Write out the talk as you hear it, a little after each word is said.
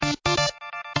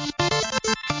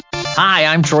Hi,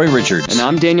 I'm Troy Richards. And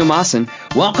I'm Daniel Mawson.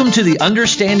 Welcome to the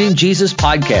Understanding Jesus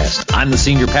podcast. I'm the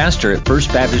senior pastor at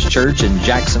First Baptist Church in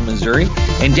Jackson, Missouri,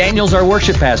 and Daniel's our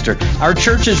worship pastor. Our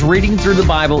church is reading through the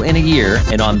Bible in a year,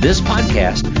 and on this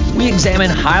podcast, we examine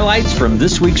highlights from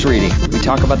this week's reading. We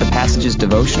talk about the passages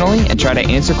devotionally and try to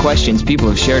answer questions people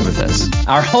have shared with us.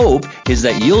 Our hope is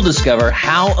that you'll discover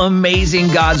how amazing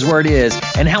God's Word is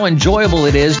and how enjoyable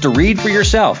it is to read for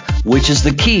yourself, which is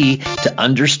the key to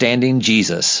understanding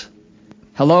Jesus.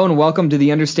 Hello and welcome to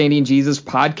the Understanding Jesus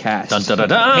podcast. Dun, dun, dun,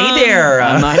 dun. Hey there.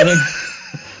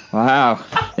 Wow.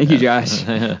 Thank you, Josh.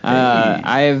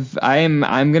 I'm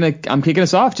kicking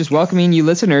us off just welcoming you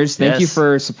listeners. Thank you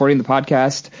for supporting the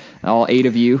podcast, all 8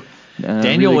 of you.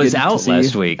 Daniel was out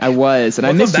last week. I was, and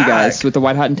I missed you guys with the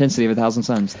white hot intensity of 1,000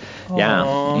 suns.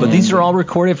 Yeah, but these are all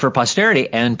recorded for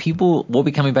posterity, and people will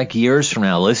be coming back years from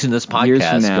now, listening to this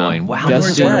podcast, going, "Wow,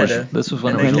 this was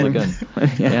when it was really good."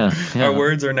 Yeah. Our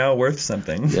words are now worth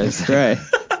something. Yes, right.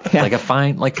 Yeah. Like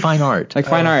fine art. Like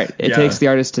fine art. It takes the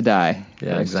artist to die.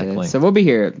 Yeah, exactly. So we'll be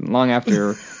here long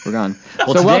after we're gone.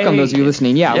 Well, so welcome those of you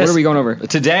listening. Yeah, what are we going over?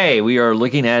 Today we are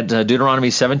looking at Deuteronomy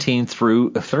 17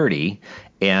 through 30.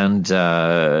 And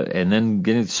then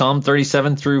getting Psalm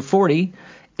 37 through 40,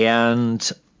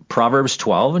 and Proverbs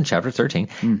 12 and chapter 13,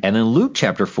 and then Luke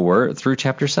chapter 4 through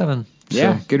chapter 7.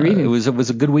 Yeah, so, good reading. It was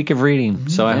a good week of reading,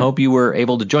 so I hope you were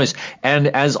able to join us. And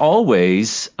as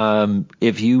always,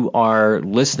 if you are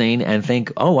listening and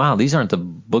think, oh, wow, these aren't the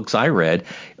books I read,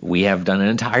 we have done an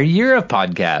entire year of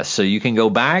podcasts, so you can go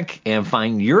back and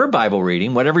find your Bible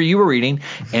reading, whatever you were reading,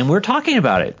 and we're talking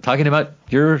about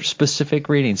your specific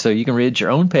reading, so you can read at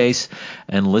your own pace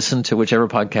and listen to whichever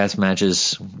podcast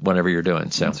matches whatever you're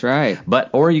doing. So that's right.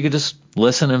 Or you could just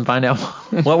listen and find out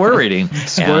what we're reading.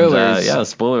 Spoilers. And,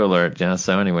 spoiler alert. Yeah.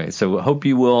 So anyway, hope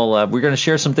you will. We're going to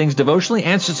share some things devotionally,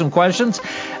 answer some questions,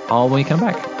 all when we come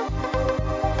back.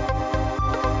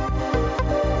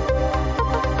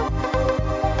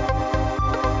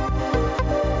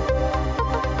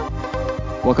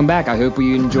 Welcome back. I hope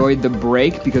you enjoyed the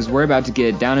break because we're about to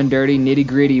get down and dirty,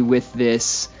 nitty-gritty with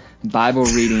this Bible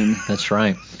reading. That's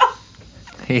right.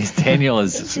 Daniel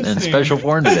is in special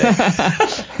form today.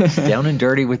 Down and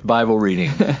dirty with Bible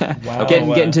reading. Wow.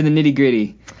 Getting to the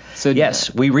nitty-gritty. So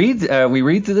yes, we read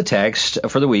through the text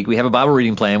for the week. We have a Bible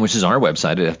reading plan, which is on our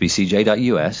website at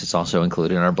fbcj.us. It's also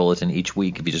included in our bulletin each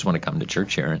week if you just want to come to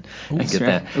church here and get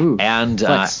that. Ooh,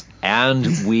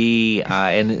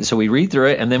 so we read through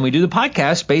it, and then we do the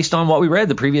podcast based on what we read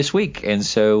the previous week. And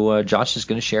so Josh is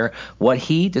going to share what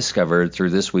he discovered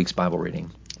through this week's Bible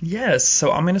reading. Yes,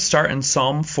 so I'm going to start in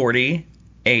Psalm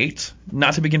 48,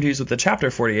 not to be confused with the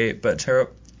chapter 48, but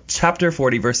chapter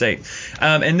 40, verse 8.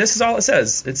 And this is all it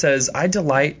says. It says, I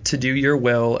delight to do your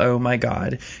will, O my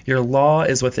God. Your law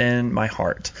is within my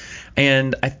heart.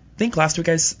 And I think last week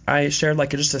I shared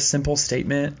just a simple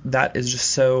statement that is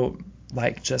just so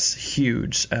just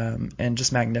huge and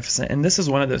just magnificent. And this is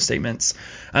one of those statements.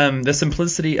 The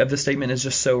simplicity of the statement is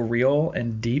just so real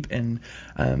and deep, and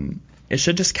it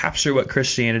should just capture what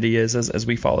Christianity is as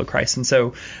we follow Christ. And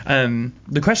so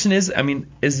the question is,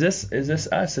 is this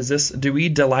us? Do we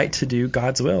delight to do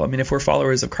God's will? If we're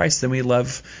followers of Christ, then we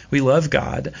love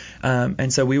God.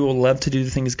 And so we will love to do the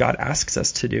things God asks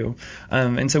us to do.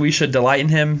 And so we should delight in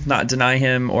him, not deny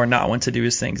him, or not want to do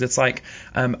his things. It's like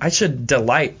I should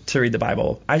delight to read the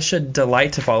Bible. I should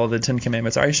delight to follow the 10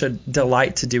 Commandments, or I should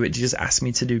delight to do what Jesus asked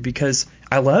me to do because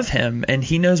I love him and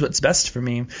he knows what's best for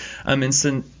me. And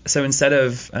so instead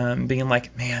of being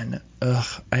like, man,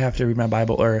 I have to read my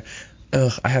Bible, or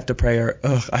I have to pray, or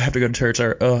I have to go to church,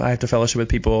 or I have to fellowship with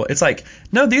people. It's like,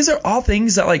 no, these are all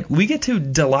things that we get to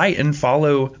delight and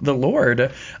follow the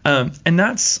Lord. And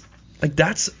that's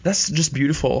just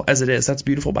beautiful as it is. That's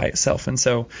beautiful by itself. And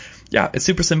so, yeah, it's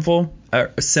super simple,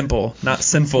 not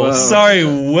sinful. Whoa. Sorry.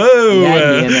 Whoa.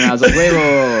 Yeah, and then I was like, wait,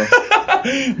 whoa.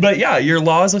 But yeah, your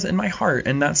law is within my heart,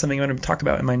 and that's something I'm going to talk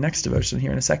about in my next devotion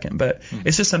here in a second. But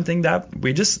it's just something that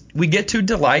we get to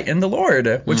delight in the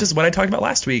Lord, which is what I talked about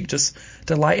last week. Just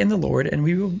delight in the Lord, and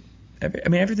we will.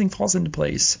 Everything falls into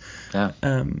place. Yeah.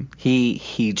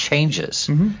 He changes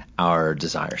our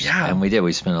desires. Yeah. And we did.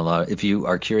 We spent a lot. If you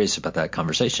are curious about that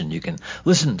conversation, you can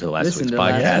listen to last week's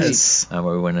podcast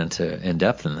where we went in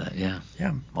depth in that. Yeah.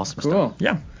 Yeah. Awesome cool stuff.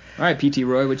 Yeah. All right, P.T.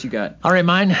 Roy, what you got? All right,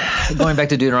 mine. Going back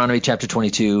to Deuteronomy chapter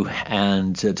 22,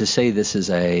 and to say this is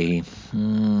a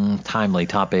timely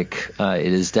topic,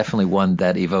 it is definitely one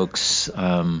that evokes.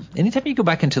 Anytime you go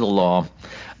back into the law,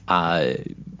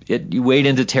 you wade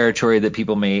into territory that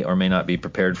people may or may not be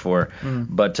prepared for.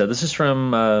 But this is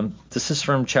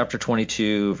from chapter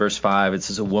 22, verse 5. It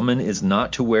says, "A woman is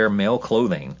not to wear male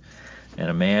clothing, And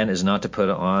a man is not to put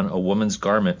on a woman's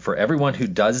garment, for everyone who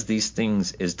does these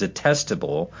things is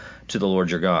detestable to the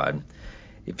Lord your God.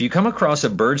 If you come across a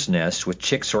bird's nest with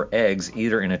chicks or eggs,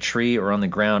 either in a tree or on the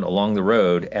ground along the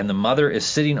road, and the mother is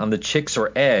sitting on the chicks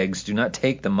or eggs, do not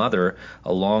take the mother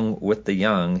along with the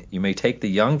young. You may take the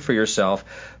young for yourself,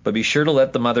 but be sure to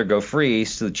let the mother go free,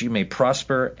 so that you may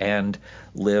prosper and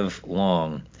live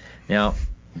long. Now,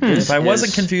 if I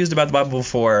wasn't confused about the Bible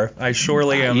before, I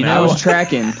surely am now. I was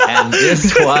tracking. And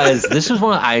this was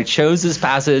one, I chose this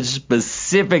passage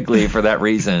specifically for that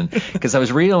reason, because I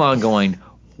was reading along going,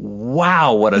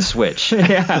 wow, what a switch.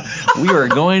 Yeah. We were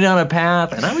going down a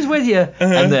path, and I was with you,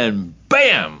 and then,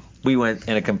 bam, we went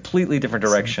in a completely different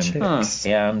direction.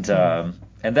 And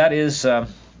that is, so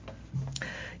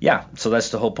that's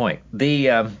the whole point.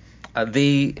 The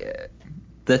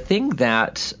thing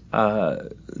that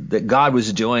God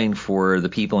was doing for the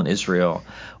people in Israel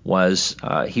was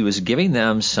he was giving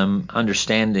them some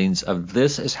understandings of,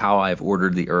 this is how I've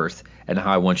ordered the earth and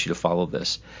how I want you to follow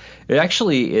this. It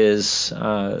actually is,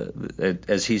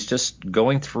 as he's just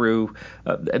going through,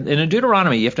 and in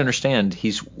Deuteronomy, you have to understand,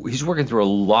 he's working through a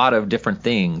lot of different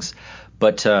things,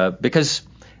 but because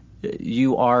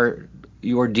you are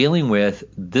dealing with,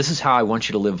 this is how I want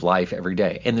you to live life every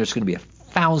day, and there's going to be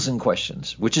 1,000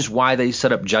 questions, which is why they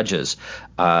set up judges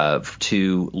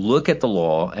to look at the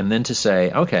law and then to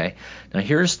say, okay, now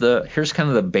here's kind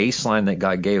of the baseline that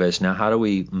God gave us. Now, how do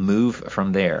we move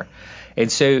from there? And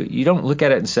so you don't look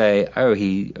at it and say,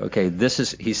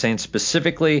 he's saying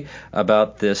specifically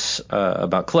about this,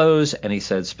 about clothes, and he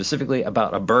said specifically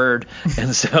about a bird,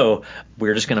 and so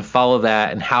we're just going to follow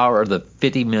that, and how are the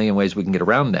 50 million ways we can get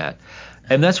around that?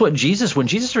 And that's what when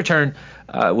Jesus returned,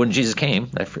 when Jesus came,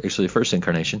 actually the first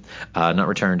incarnation, not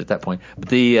returned at that point,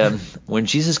 but when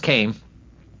Jesus came,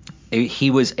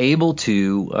 he was able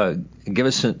to give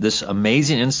us this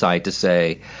amazing insight to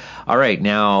say, all right,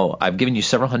 now I've given you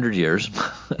several hundred years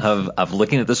of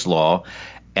looking at this law,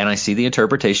 and I see the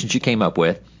interpretations you came up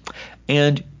with,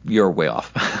 and you're way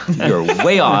off. You're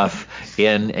way off,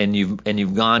 and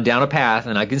you've gone down a path,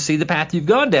 and I can see the path you've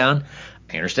gone down.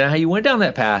 I understand how you went down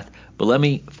that path, but let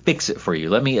me fix it for you.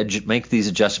 Let me make these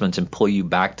adjustments and pull you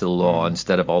back to the law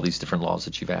instead of all these different laws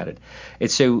that you've added.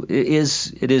 And so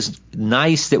it is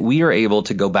nice that we are able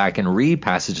to go back and read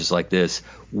passages like this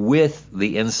with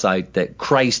the insight that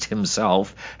Christ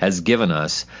himself has given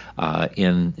us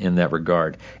in that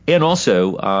regard. And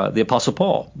also the Apostle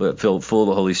Paul, full of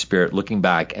the Holy Spirit, looking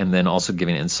back and then also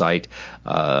giving insight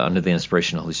under the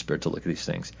inspiration of the Holy Spirit to look at these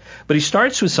things. But he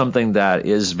starts with something that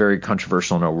is very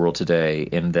controversial in our world today,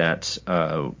 in that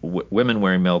women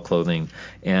wearing male clothing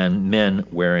and men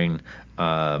wearing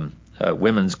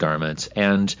women's garments.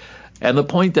 And the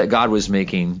point that God was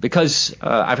making, because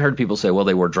I've heard people say, well,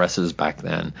 they wore dresses back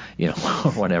then,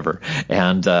 or whatever.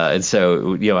 And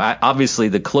so, obviously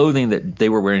the clothing that they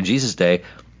were wearing in Jesus' day,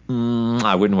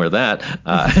 I wouldn't wear that.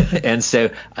 And so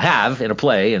I have in a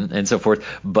play and so forth.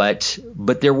 But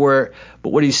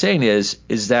what he's saying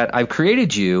is that I've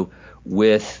created you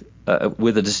with a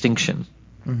distinction.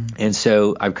 Mm-hmm. And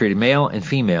so I've created male and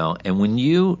female, and when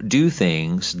you do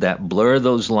things that blur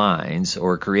those lines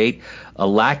or create a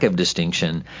lack of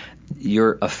distinction,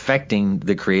 you're affecting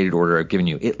the created order I've given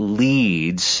you. It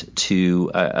leads to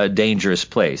a dangerous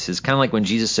place. It's kind of like when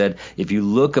Jesus said, if you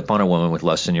look upon a woman with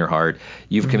lust in your heart,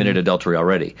 you've committed adultery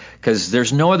already. Because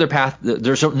there's no other path,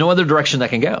 there's no other direction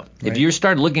that can go. Right. If you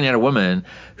start looking at a woman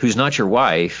who's not your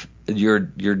wife,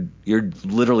 you're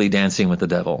literally dancing with the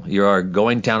devil. You are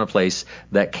going down a place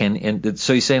that can.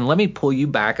 So he's saying, let me pull you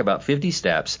back about 50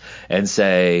 steps and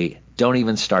say, don't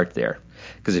even start there.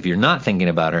 Because if you're not thinking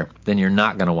about her, then you're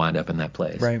not going to wind up in that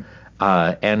place. Right.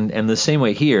 And the same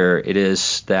way here, it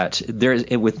is that there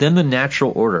is within the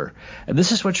natural order, and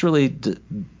this is what's really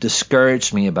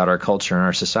discouraged me about our culture and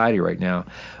our society right now.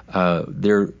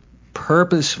 They're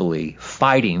purposefully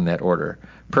fighting that order.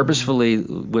 Purposefully,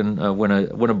 when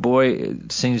a boy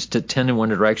seems to tend in one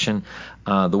direction,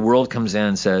 the world comes in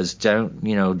and says, don't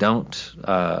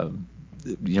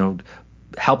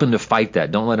help him to fight that.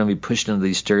 Don't let him be pushed into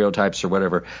these stereotypes or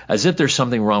whatever, as if there's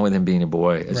something wrong with him being a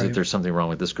boy, as if there's something wrong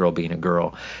with this girl being a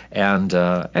girl. And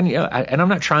I'm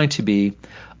not trying to be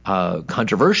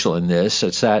controversial in this.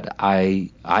 It's that I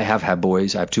have had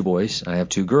boys. I have 2 boys. I have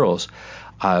 2 girls.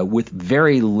 With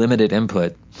very limited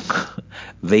input,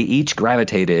 they each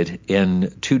gravitated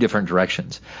in 2 different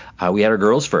directions. We had our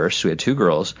girls first. So we had 2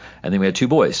 girls, and then we had 2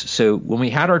 boys. So when we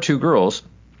had our 2 girls,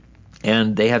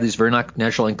 and they had these very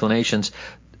natural inclinations,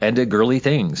 did girly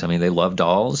things. I mean, they love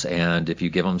dolls, and if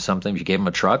you give them something, if you gave them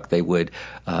a truck, they would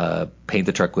paint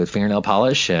the truck with fingernail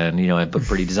polish and put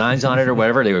pretty designs on it or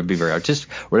whatever. They would be very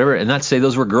artistic, whatever. And not to say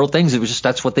those were girl things. It was just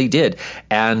that's what they did.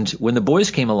 And when the boys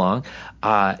came along,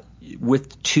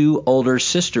 with two older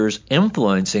sisters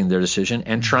influencing their decision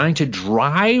and trying to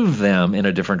drive them in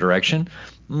a different direction,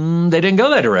 they didn't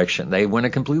go that direction. They went a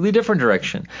completely different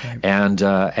direction, right.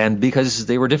 And because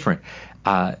they were different.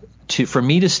 For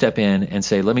me to step in and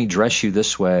say, let me dress you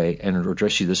this way or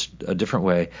dress you a different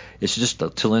way, it's just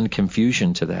to lend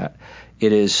confusion to that.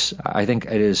 I think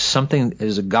it is something, it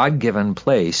is a God-given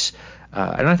place,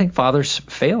 and I think fathers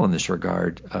fail in this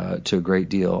regard to a great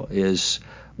deal, is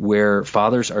where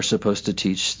fathers are supposed to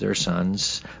teach their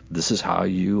sons, this is how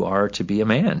you are to be a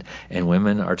man, and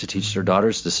women are to teach their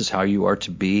daughters, this is how you are to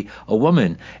be a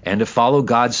woman, and to follow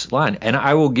God's line. And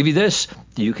I will give you this,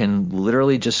 you can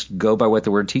literally just go by what the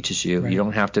Word teaches you. Right. You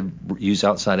don't have to use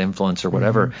outside influence or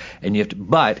whatever, and you have to,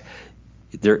 but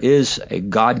there is a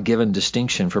God-given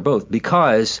distinction for both,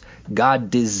 because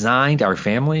God designed our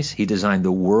families, He designed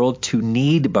the world to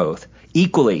need both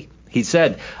equally. He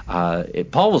said,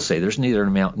 Paul will say, there's neither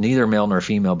male nor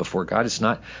female before God. It's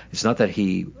not that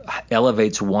He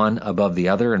elevates one above the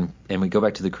other, and we go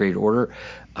back to the created order.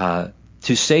 To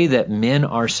say that men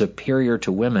are superior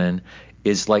to women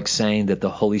is like saying that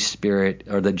the Holy Spirit,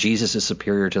 or that Jesus is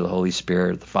superior to the Holy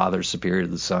Spirit, the Father is superior to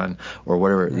the Son, or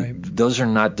whatever. Right. Those are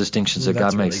not distinctions that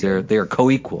God makes. Really they are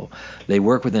co-equal. They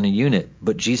work within a unit,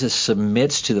 but Jesus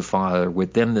submits to the Father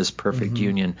within this perfect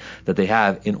union that they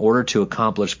have in order to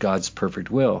accomplish God's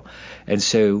perfect will. And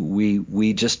so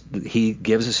He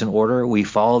gives us an order. We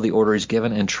follow the order He's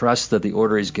given and trust that the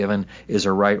order He's given is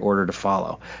a right order to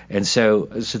follow. And so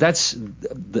that's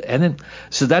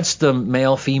the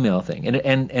male-female thing.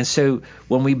 And so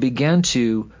when we begin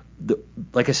to,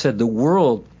 like I said, the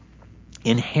world,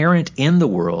 inherent in the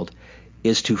world,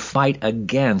 is to fight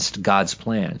against God's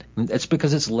plan. It's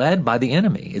because it's led by the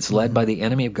enemy. It's led by the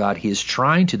enemy of God. He is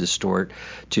trying to distort.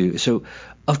 So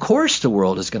of course the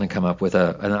world is going to come up with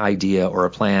an idea or a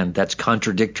plan that's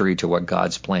contradictory to what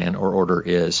God's plan or order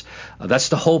is. That's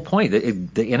the whole point.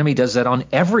 The enemy does that on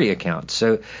every account.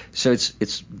 So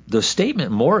it's the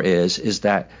statement more is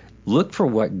that look for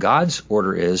what God's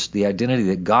order is, the identity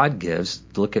that God gives,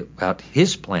 look at what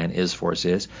His plan is for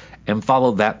us and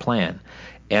follow that plan.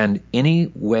 And any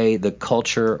way the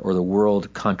culture or the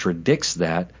world contradicts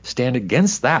that, stand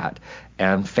against that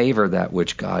and favor that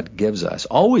which God gives us.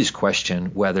 Always question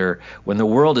whether, when the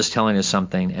world is telling us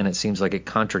something and it seems like it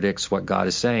contradicts what God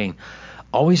is saying,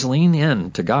 always lean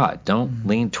in to God. Don't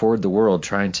lean toward the world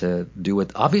trying to do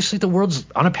it. Obviously, the world's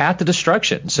on a path to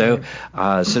destruction. So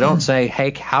don't say,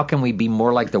 hey, how can we be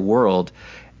more like the world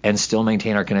and still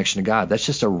maintain our connection to God? That's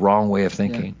just a wrong way of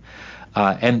thinking.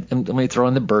 Yeah. And let me throw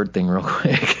in the bird thing real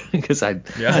quick, because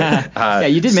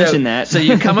you did mention that. So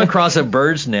you come across a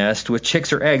bird's nest with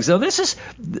chicks or eggs. Now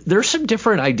there's some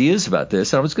different ideas about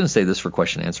this. I was going to say this for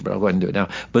question and answer, but I'll go ahead and do it now.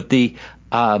 But the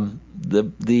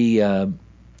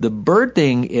bird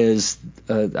thing is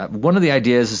one of the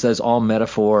ideas is that it's all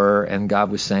metaphor, and God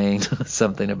was saying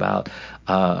something about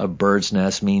a bird's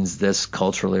nest means this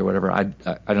culturally or whatever.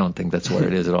 I don't think that's what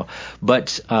it is at all.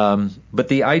 But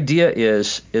the idea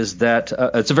is that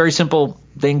it's a very simple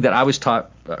thing that I was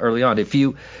taught early on. If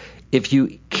you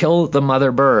kill the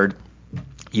mother bird,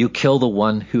 you kill the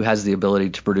one who has the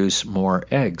ability to produce more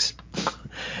eggs.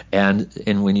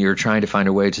 And when you're trying to find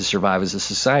a way to survive as a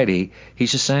society,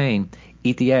 He's just saying,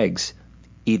 eat the eggs,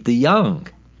 eat the young,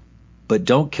 but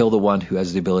don't kill the one who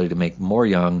has the ability to make more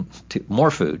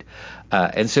food.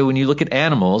 And so when you look at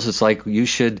animals, it's like you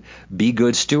should be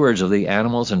good stewards of the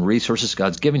animals and resources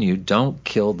God's given you. Don't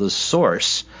kill the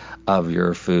source of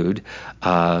your food.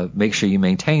 Make sure you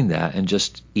maintain that and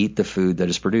just eat the food that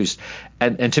is produced.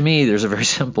 And to me, there's a very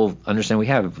simple understanding we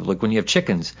have. Like when you have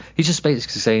chickens, He's just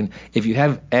basically saying, if you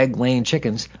have egg-laying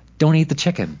chickens, don't eat the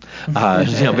chicken,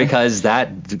 because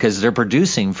they're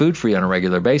producing food for you on a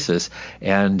regular basis,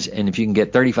 and if you can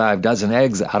get 35 dozen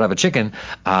eggs out of a chicken,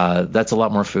 that's a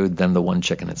lot more food than the one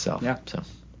chicken itself. Yeah. So,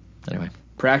 anyway,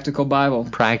 practical Bible,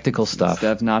 practical stuff,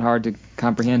 not hard to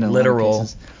comprehend. Literal,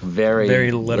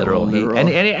 very literal.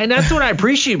 And that's what I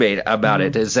appreciate about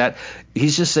it, is that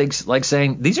He's just like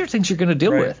saying, these are things you're going to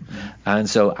deal with, and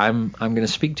so I'm going to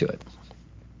speak to it.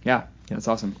 Yeah, that's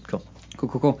awesome.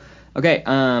 Cool. Okay,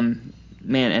 man,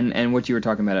 and what you were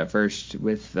talking about at first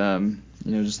with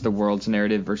just the world's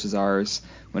narrative versus ours,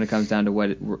 when it comes down to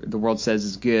what the world says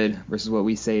is good versus what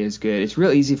we say is good. It's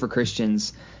real easy for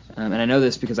Christians, and I know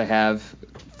this because I have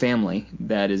family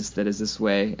that is this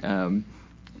way,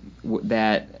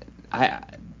 that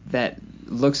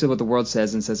looks at what the world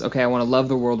says and says, okay, I want to love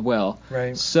the world well.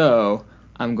 Right. So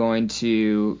I'm going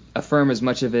to affirm as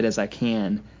much of it as I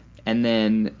can, and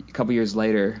then a couple years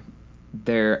later,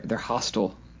 they're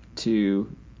hostile to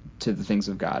the things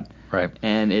of God. Right.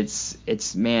 And it's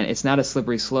not a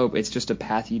slippery slope. It's just a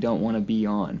path you don't want to be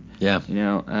on. Yeah.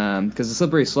 Because the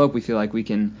slippery slope, we feel like we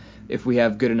can, if we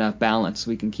have good enough balance,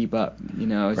 we can keep up.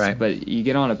 Right. But you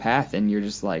get on a path and you're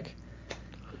just like,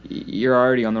 you're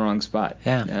already on the wrong spot.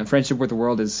 Yeah. Friendship with the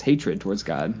world is hatred towards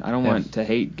God. I don't want to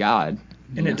hate God.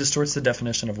 And it distorts the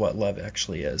definition of what love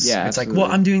actually is. Yeah, it's absolutely. like,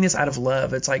 well, I'm doing this out of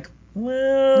love. It's like,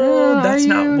 well, that's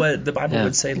not what the Bible Yeah.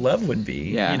 would say love would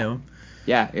be. Yeah.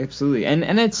 Yeah, absolutely.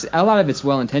 And it's a lot of it's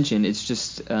well intentioned. It's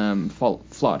just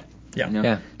flawed. Yeah.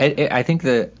 Yeah, I think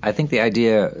the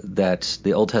idea that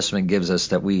the Old Testament gives us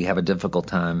that we have a difficult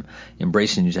time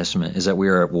embracing the New Testament is that we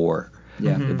are at war.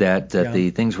 Yeah. That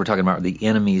the things we're talking about are the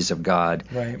enemies of God.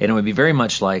 Right. And it would be very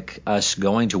much like us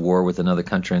going to war with another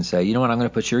country and say, you know what, I'm going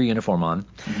to put your uniform on,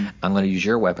 I'm going to use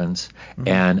your weapons,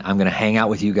 and I'm going to hang out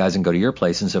with you guys and go to your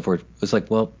place and so forth. It's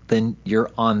like, well, then you're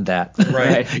on that.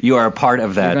 Right. You are a part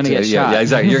of that. You're gonna get shot. Yeah,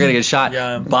 exactly. You're going to get shot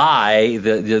Yeah. by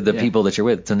the people that you're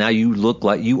with. So now you look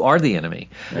like you are the enemy.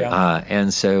 Yeah.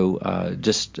 And so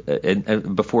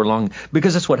and before long,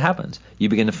 because that's what happens. You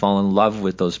begin to fall in love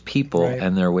with those people Right.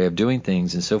 and their way of doing things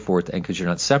and so forth, and because you're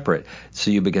not separate,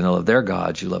 so you begin to love their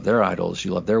gods, you love their idols,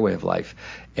 you love their way of life,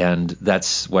 and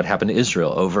that's what happened to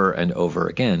Israel over and over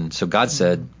again. So God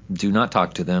said, do not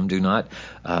talk to them, do not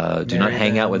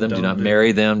hang out with them, do not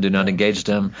marry them, do not engage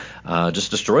them,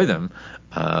 just destroy them,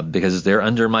 because they're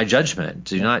under my judgment.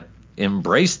 Do not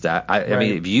embrace that. I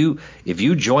mean, if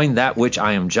you join that which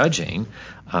I am judging,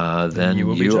 then you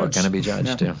will be you are judged. going to be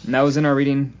judged too. And that was in our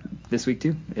reading this week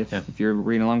too, if you're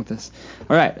reading along with us.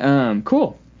 All right,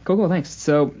 cool, thanks.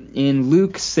 So in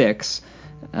Luke 6,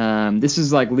 this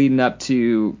is like leading up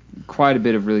to quite a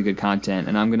bit of really good content,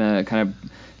 and I'm gonna kind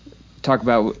of talk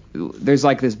about, there's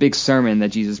like this big sermon that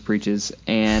Jesus preaches,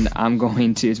 and I'm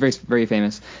going to, it's very, very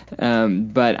famous,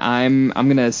 but I'm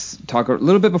going to talk a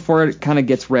little bit before it kind of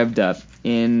gets revved up.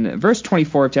 In verse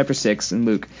 24 of chapter 6 in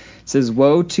Luke, it says,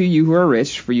 "Woe to you who are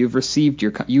rich, for you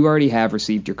already have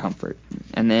received your comfort."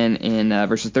 And then in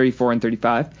verses 34 and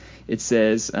 35, it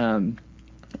says,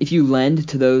 "If you lend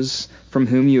to those from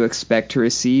whom you expect to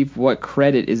receive, what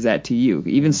credit is that to you?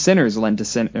 Even sinners lend to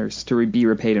sinners to be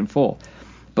repaid in full.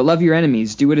 But love your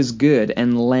enemies, do what is good,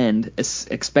 and lend,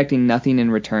 expecting nothing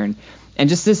in return." And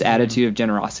just this attitude of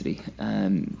generosity,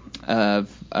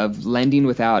 of lending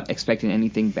without expecting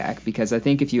anything back. Because I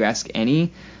think if you ask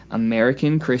any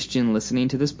American Christian listening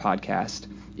to this podcast,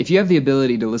 if you have the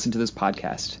ability to listen to this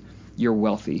podcast, you're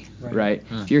wealthy, right?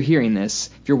 If you're hearing this,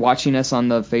 if you're watching us on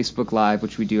the Facebook Live,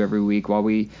 which we do every week while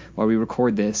we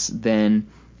record this, then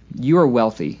you are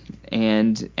wealthy.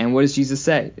 And what does Jesus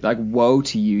say? Like, woe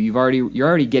to you. You're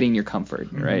already getting your comfort,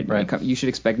 right? Right. You should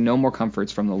expect no more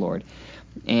comforts from the Lord.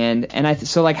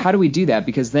 So like, how do we do that?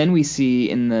 Because then we see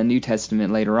in the New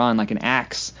Testament later on, like in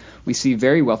Acts, we see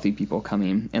very wealthy people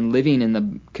coming and living in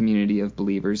the community of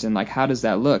believers. And like, how does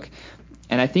that look?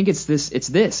 And I think it's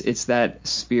that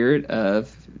spirit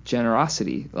of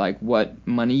generosity. Like, what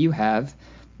money you have,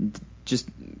 just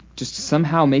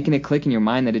somehow making it click in your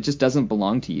mind that it just doesn't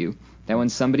belong to you. That when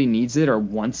somebody needs it or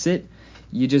wants it,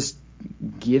 you just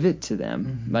give it to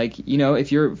them. Like,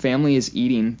 if your family is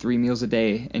eating 3 meals a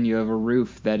day and you have a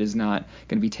roof that is not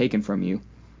going to be taken from you,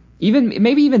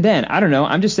 maybe even then, I don't know.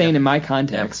 I'm just saying in my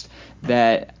context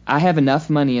that I have enough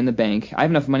money in the bank, I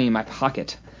have enough money in my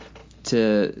pocket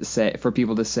for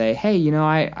people to say, hey,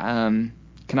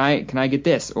 can I get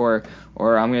this, or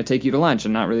I'm going to take you to lunch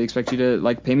and not really expect you to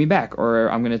like pay me back, or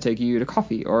I'm going to take you to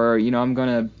coffee, or I'm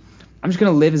just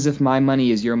going to live as if my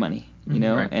money is your money,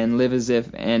 and live as if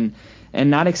and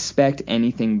not expect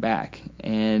anything back.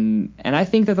 And I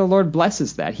think that the Lord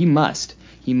blesses that. He must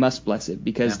bless it,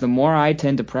 because the more I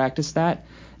tend to practice that,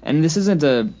 and this isn't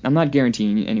I'm not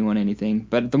guaranteeing anyone anything,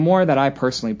 but the more that I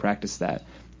personally practice that,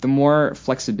 the more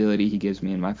flexibility He gives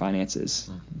me in my finances,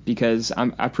 because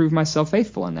I prove myself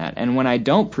faithful in that. And when I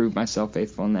don't prove myself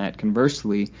faithful in that,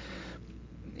 conversely,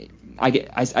 I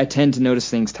tend to notice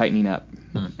things tightening up.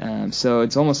 So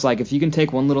it's almost like if you can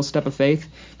take one little step of faith,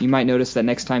 you might notice that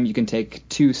next time you can take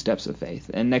 2 steps of faith,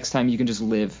 and next time you can just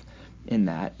live in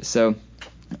that. So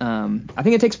I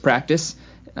think it takes practice,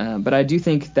 but I do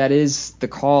think that is the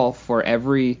call for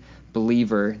every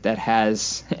believer that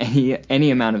has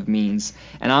any amount of means.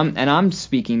 And I'm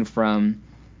speaking from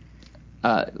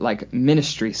like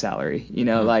ministry salary,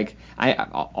 like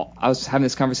I was having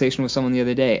this conversation with someone the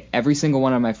other day. Every single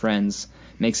one of my friends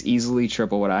makes easily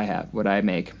triple what I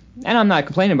make. And I'm not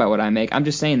complaining about what I make. I'm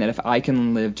just saying that if I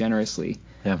can live generously,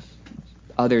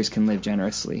 others can live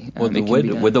generously. With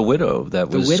the widow that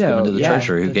was going to the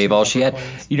treasury who gave all she had.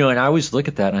 And I always look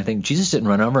at that and I think Jesus didn't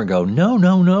run over and go,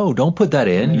 no, don't put that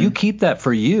in. You keep that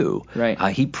for you. Right.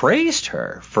 He praised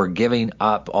her for giving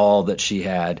up all that she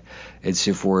had and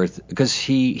so forth, because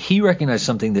he recognized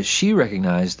something that she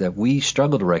recognized that we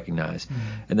struggle to recognize,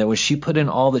 and that when she put in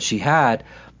all that she had,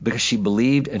 because she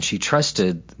believed and she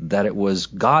trusted that it was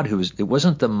God it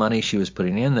wasn't the money she was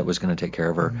putting in that was going to take care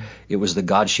of her. It was the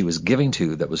God she was giving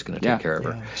to that was going to take care of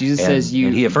her. Jesus says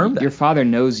and he affirmed that. Your Father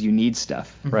knows you need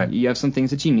stuff. Right. You have some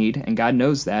things that you need, and God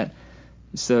knows that.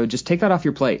 So just take that off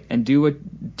your plate and do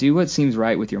what seems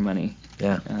right with your money.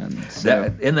 Yeah.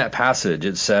 In that passage,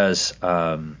 it says,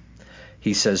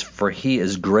 he says, for he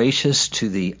is gracious to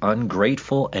the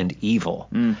ungrateful and evil.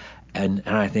 And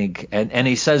I think, and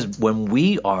he says, when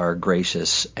we are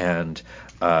gracious and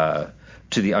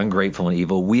to the ungrateful and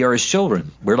evil, we are his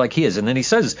children. We're like he is. And then he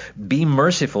says, be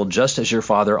merciful just as your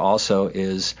Father also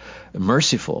is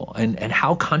merciful. And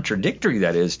how contradictory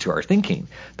that is to our thinking,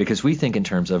 because we think in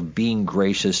terms of being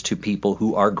gracious to people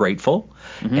who are grateful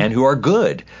and who are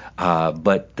good.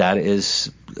 But that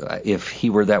is, if he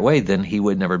were that way, then he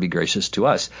would never be gracious to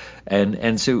us.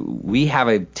 And so we have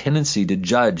a tendency to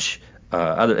judge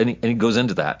and he goes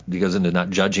into that. He goes into not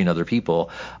judging other people,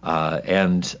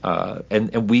 and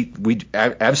we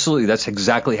absolutely, that's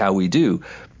exactly how we do.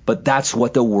 But that's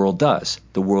what the world does.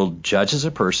 The world judges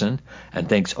a person and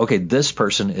thinks, okay, this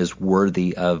person is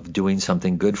worthy of doing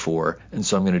something good for, and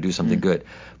so I'm going to do something good.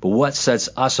 But what sets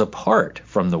us apart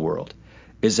from the world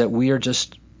is that we are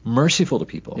just merciful to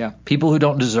people, people who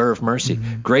don't deserve mercy,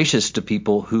 gracious to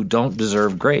people who don't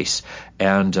deserve grace,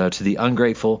 and to the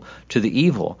ungrateful, to the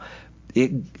evil.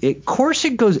 Of course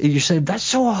it goes. You say that's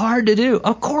so hard to do.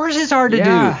 Of course it's hard to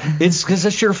do. It's because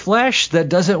it's your flesh that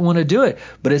doesn't want to do it,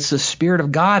 but it's the Spirit of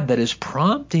God that is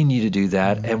prompting you to do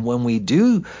that. And when we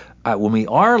do, when we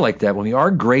are like that, when we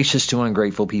are gracious to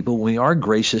ungrateful people, when we are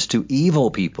gracious to evil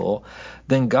people,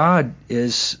 then God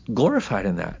is glorified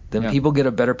in that. Then people get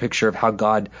a better picture of how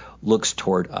God looks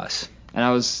toward us. And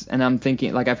I'm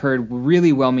thinking, like, I've heard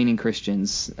really well-meaning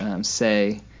Christians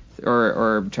say,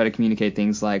 or try to communicate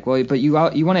things like, well, but you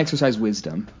want to exercise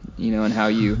wisdom, and how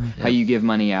you give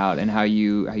money out, and how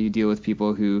you deal with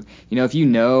people who,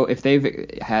 if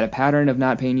they've had a pattern of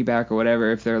not paying you back or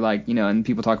whatever, if they're like, and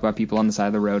people talk about people on the side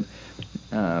of the road,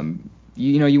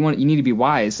 you need to be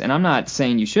wise. And I'm not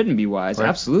saying you shouldn't be wise. Right.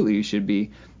 Absolutely, you should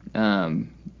be.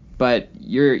 But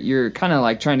you're kind of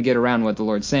like trying to get around what the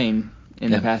Lord's saying in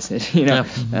the passage, So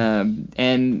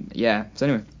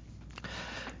anyway.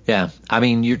 Yeah, I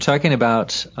mean, you're talking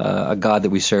about a God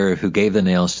that we serve who gave the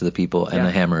nails to the people and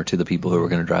the hammer to the people who were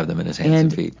going to drive them in his hands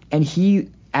and feet. And he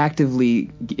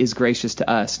actively is gracious to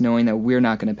us, knowing that we're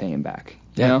not going to pay him back.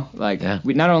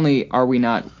 We not only are we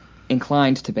not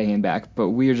inclined to pay him back, but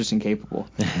we are just incapable.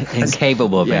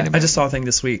 Incapable of paying him back. I just saw a thing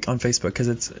this week on Facebook, because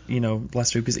it's,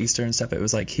 last week was Easter and stuff. It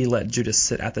was like he let Judas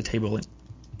sit at the table and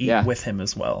eat with him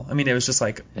as well. I mean, it was just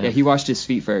like... he washed his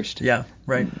feet first. Yeah,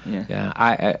 right.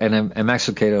 And Max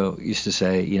Lucado used to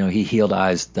say, he healed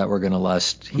eyes that were going to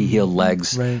lust. He healed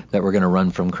legs that were going to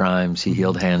run from crimes. He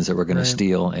healed hands that were going to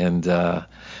steal. And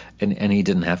he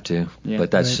didn't have to. Yeah, but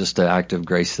that's just an act of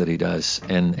grace that he does.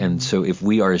 And so if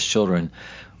we are his children,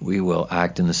 we will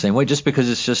act in the same way, just because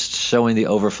it's just showing the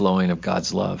overflowing of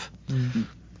God's love. Mm-hmm.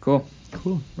 Cool.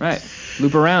 Right.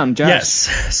 Loop around, Josh.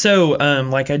 Yes. So,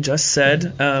 like I just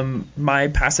said, my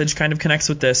passage kind of connects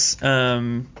with this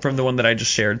from the one that I just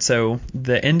shared. So,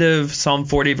 the end of Psalm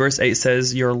 40, verse 8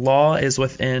 says, "Your law is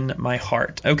within my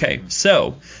heart." Okay.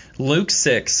 So, Luke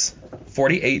 6,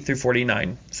 48 through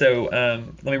 49. So,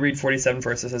 let me read 47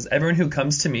 first. It says, "Everyone who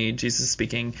comes to me," Jesus is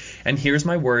speaking, "and hears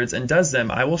my words and does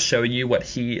them, I will show you what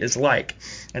he is like."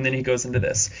 And then he goes into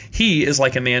this. "He is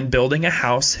like a man building a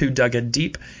house who dug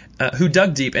deep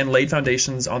and laid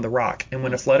foundations on the rock. And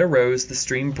when a flood arose, the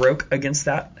stream broke against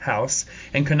that house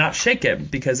and could not shake it,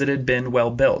 because it had been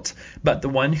well built. But the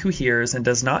one who hears and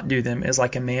does not do them is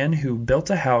like a man who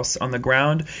built a house on the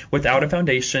ground without a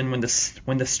foundation. When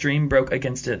the stream broke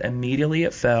against it, immediately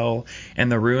it fell,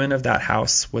 and the ruin of that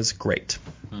house was great."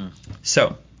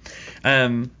 So,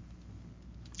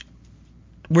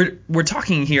 We're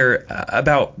talking here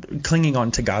about clinging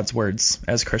on to God's words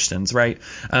as Christians, right?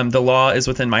 The law is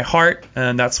within my heart,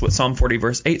 and that's what Psalm 40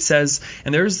 verse 8 says.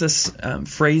 And there's this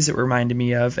phrase it reminded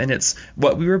me of, and it's,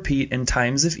 "What we repeat in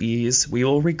times of ease, we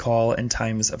will recall in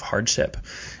times of hardship."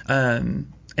 And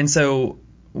so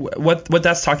what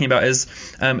that's talking about is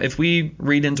if we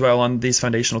read and dwell on these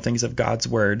foundational things of God's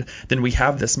word, then we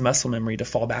have this muscle memory to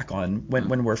fall back on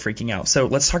when we're freaking out. So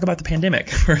let's talk about the pandemic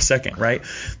for a second, right?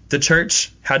 The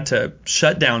church had to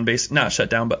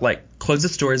close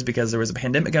its doors because there was a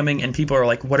pandemic coming, and people are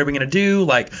like, what are we going to do?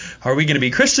 Like, are we going to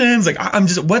be Christians? Like,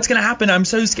 what's going to happen? I'm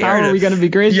so scared. How are we going to be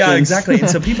Christians? Yeah, exactly. And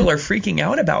so people are freaking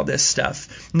out about this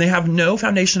stuff, and they have no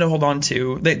foundation to hold on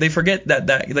to. They forget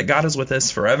that God is with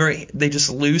us forever. They just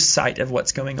lose sight of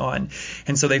what's going on.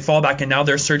 And so they fall back, and now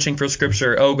they're searching for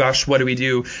scripture. Oh gosh, what do we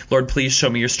do? Lord, please show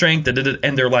me your strength.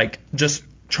 And they're like just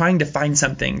trying to find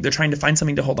something. They're trying to find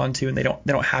something to hold on to, and they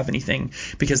don't have anything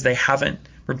because they haven't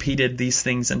repeated these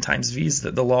things in times of ease.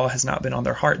 That the law has not been on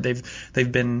their heart.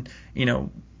 They've been,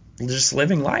 just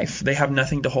living life. They have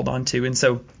nothing to hold on to. And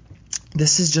so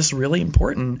this is just really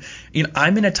important.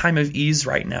 I'm in a time of ease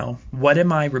right now. What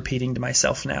am I repeating to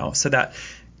myself now so that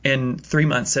in 3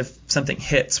 months, if something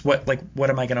hits, what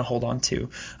am I going to hold on to?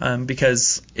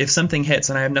 Because if something hits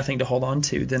and I have nothing to hold on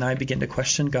to, then I begin to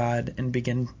question God and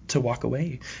begin to walk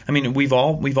away. I mean, we've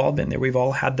all been there. We've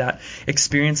all had that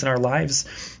experience in our lives.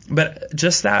 But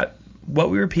just that, what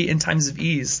we repeat in times of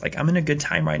ease, like I'm in a good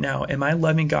time right now. Am I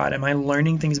loving God? Am I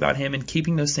learning things about Him and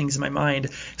keeping those things in my mind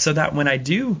so that when I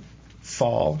do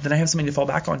fall, then I have something to fall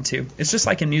back onto. It's just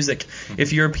like in music.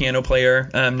 If you're a piano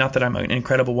player, not that I'm an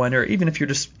incredible one, or even if you're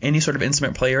just any sort of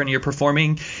instrument player and you're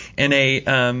performing in a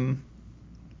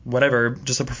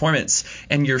just a performance,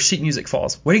 and your sheet music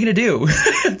falls, what are you going to do?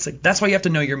 It's like, that's why you have to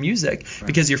know your music,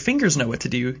 because your fingers know what to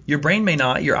do. Your brain may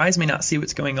not, your eyes may not see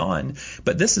what's going on.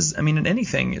 But this is, in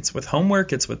anything, it's with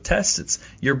homework, it's with tests, it's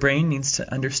your brain needs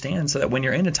to understand so that when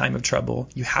you're in a time of trouble,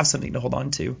 you have something to hold on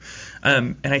to.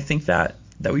 And I think that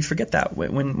we forget that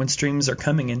when streams are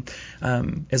coming in.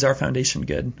 Is our foundation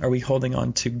good? Are we holding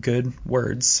on to good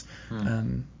words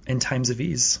in times of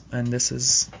ease? And this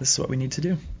is what we need to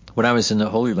do. When I was in the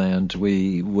Holy Land,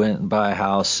 we went by a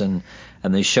house and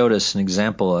they showed us an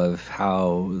example of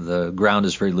how the ground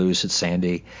is very loose, it's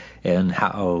sandy, and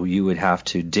how you would have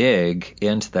to dig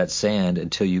into that sand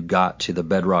until you got to the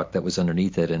bedrock that was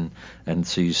underneath it, and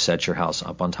so you set your house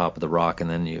up on top of the rock, and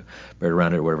then you buried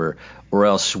around it or whatever. Or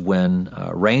else when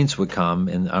rains would come,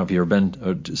 and I don't know if you've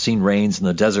ever seen rains in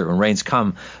the desert, when rains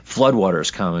come,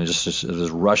 floodwaters come, and just this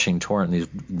rushing torrent,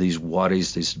 these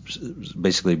wadis, these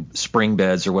basically spring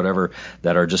beds or whatever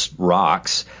that are just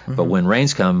rocks. Mm-hmm. But when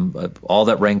rains come, all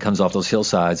that rain comes off those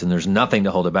hillsides, and there's nothing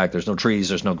to hold it back. There's no trees,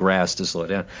 there's no grass to slow it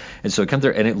down. And so it comes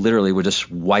there, and it literally would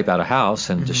just wipe out a house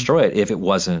and destroy it if it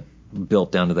wasn't built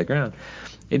down to the ground.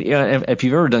 If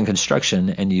you've ever done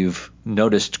construction and you've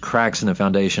noticed cracks in the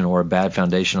foundation or a bad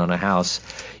foundation on a house,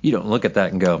 you don't look at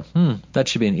that and go, that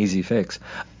should be an easy fix.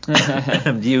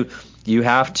 You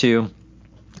have to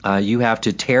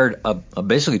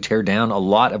basically tear down a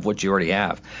lot of what you already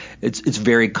have. It's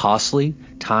very costly,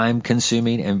 time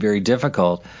consuming, and very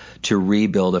difficult to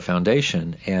rebuild a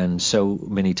foundation. And so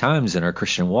many times in our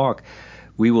Christian walk,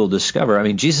 we will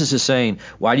discover, Jesus is saying,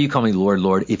 why do you call me Lord,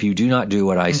 Lord, if you do not do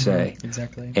what I say?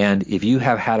 Exactly. And if you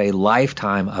have had a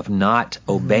lifetime of not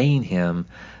obeying Him,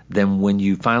 then when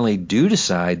you finally do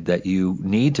decide that you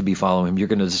need to be following Him, you're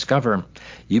going to discover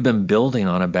you've been building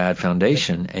on a bad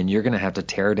foundation, and you're going to have to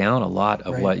tear down a lot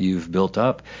of what you've built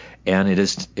up. And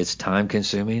it's time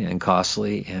consuming and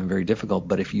costly and very difficult.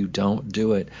 But if you don't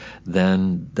do it,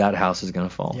 then that house is going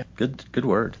to fall. Yep. Good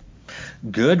word.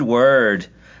 Good word.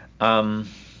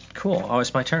 Cool. Oh,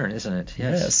 it's my turn, isn't it?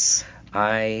 Yes.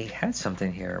 I had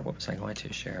something here. What was I going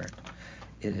to share?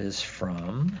 It is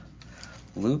from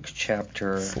Luke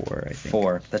chapter 4, I think.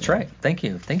 4. That's right. Thank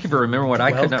you. Thank you for remembering what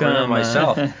I could not remember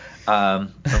myself.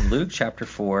 From Luke chapter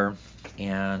 4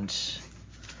 and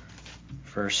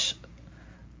verse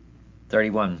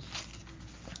 31.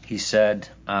 He said,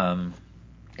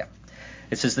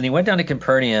 it says, then he went down to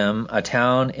Capernaum, a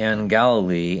town in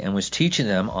Galilee, and was teaching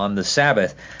them on the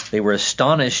Sabbath. They were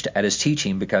astonished at his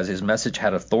teaching because his message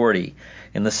had authority.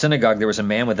 In the synagogue there was a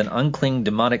man with an unclean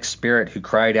demonic spirit who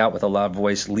cried out with a loud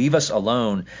voice, leave us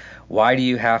alone. What do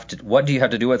you have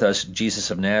to do with us, Jesus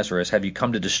of Nazareth? Have you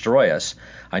come to destroy us?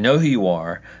 I know who you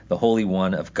are, the Holy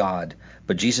One of God.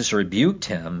 But Jesus rebuked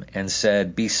him and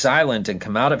said, be silent and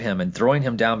come out of him. And throwing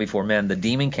him down before men, the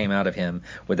demon came out of him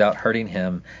without hurting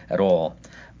him at all.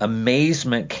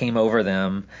 Amazement came over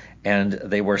them, and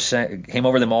came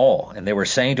over them all, and they were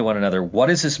saying to one another, what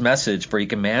is this message? For he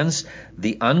commands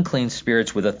the unclean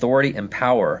spirits with authority and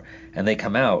power, and they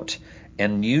come out.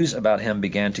 And news about him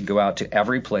began to go out to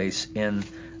every place in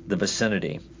the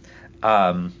vicinity.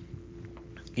 When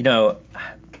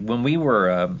we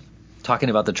were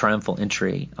talking about the triumphal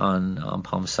entry on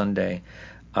Palm Sunday,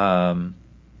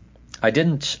 I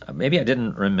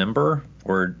didn't remember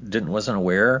or wasn't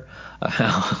aware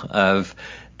of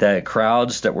the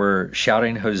crowds that were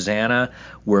shouting Hosanna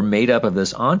were made up of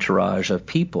this entourage of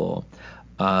people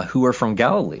who were from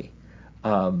Galilee.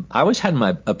 I always had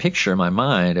a picture in my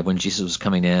mind of when Jesus was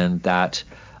coming in that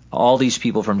all these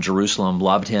people from Jerusalem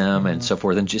loved him and so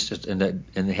forth, and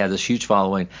they had this huge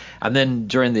following. And then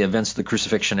during the events of the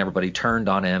crucifixion, everybody turned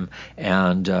on him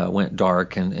and went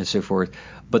dark and so forth.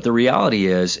 But the reality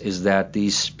is that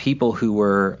these people who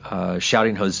were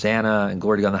shouting Hosanna and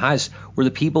glory to God in the highest were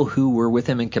the people who were with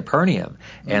him in Capernaum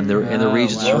and in the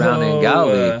regions surrounding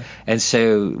Galilee. And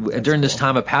so during this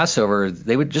time of Passover,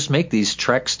 they would just make these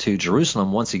treks to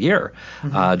Jerusalem once a year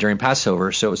during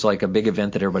Passover. So it was like a big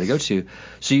event that everybody go to.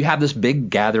 So you have this big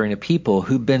gathering of people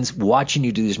who've been watching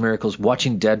you do these miracles,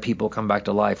 watching dead people come back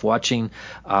to life, watching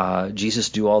Jesus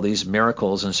do all these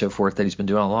miracles and so forth that he's been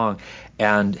doing all along.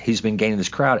 And he's been gaining this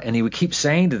crowd, and he would keep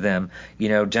saying to them,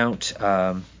 don't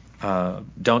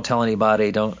tell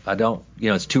anybody,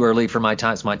 it's too early for my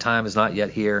time. My time is not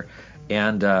yet here,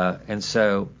 and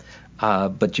so,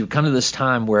 but you come to this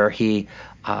time where he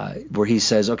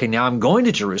says, okay, now I'm going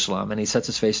to Jerusalem, and he sets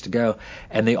his face to go,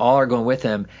 and they all are going with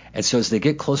him, and so as they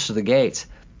get close to the gates,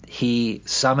 he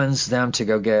summons them to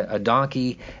go get a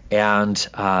donkey, and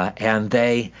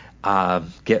they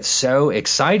get so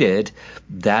excited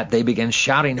that they begin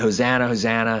shouting Hosanna,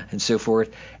 Hosanna, and so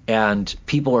forth. And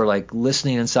people are like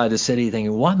listening inside the city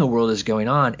thinking, what in the world is going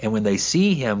on? And when they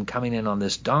see him coming in on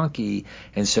this donkey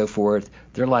and so forth,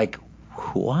 they're like,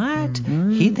 what?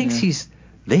 He thinks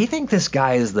they think this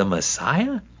guy is the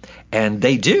Messiah? And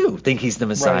they do think he's the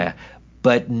Messiah. Right.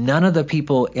 But none of the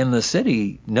people in the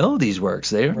city know these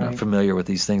works. They're not familiar with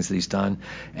these things that he's done.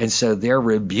 And so they're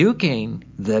rebuking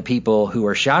the people who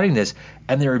are shouting this,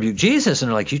 and they rebuke Jesus, and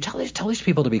they're like, you tell these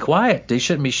people to be quiet. They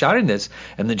shouldn't be shouting this.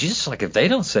 And then Jesus is like, if they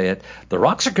don't say it, the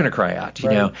rocks are going to cry out, you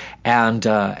know. And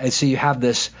so you have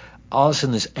this, all of a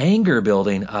sudden, this anger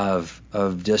building of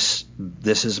just,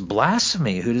 this is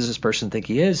blasphemy. Who does this person think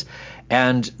he is?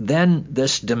 And then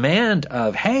this demand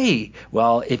of, hey,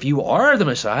 well, if you are the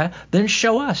Messiah, then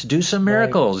show us, do some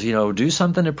miracles, do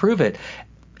something to prove it.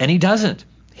 And he doesn't.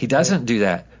 He doesn't do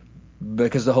that,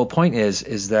 because the whole point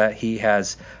is that he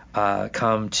has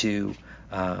come to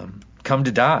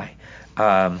die.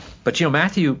 But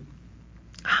Matthew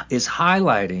is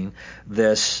highlighting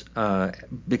this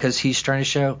because he's trying to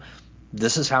show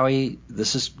this is how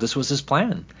this was his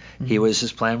plan.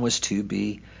 His plan was to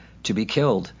be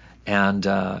killed. And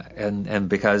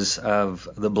because of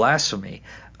the blasphemy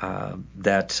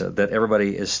that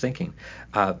everybody is thinking,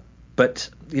 but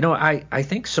I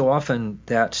think so often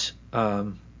that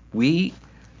we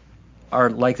are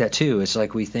like that too. It's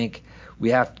like we think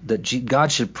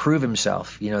God should prove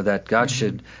himself. That God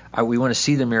should. We want to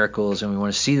see the miracles and we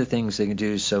want to see the things they can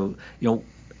do. So in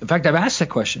fact, I've asked that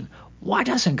question: why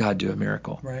doesn't God do a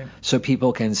miracle? Right. So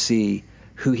people can see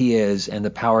who he is and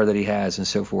the power that he has and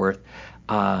so forth.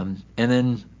 And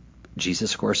then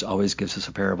Jesus, of course, always gives us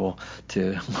a parable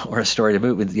or a story to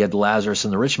move. You had Lazarus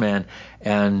and the rich man,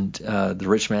 and the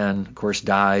rich man, of course,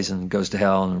 dies and goes to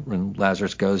hell, and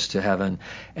Lazarus goes to heaven,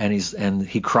 and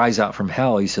he cries out from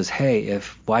hell. He says, "Hey,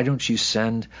 why don't you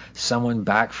send someone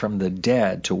back from the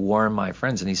dead to warn my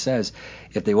friends?" And he says,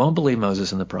 if they won't believe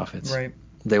Moses and the prophets,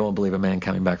 they won't believe a man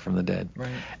coming back from the dead. Right.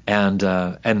 And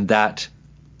that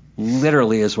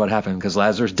literally is what happened, because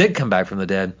Lazarus did come back from the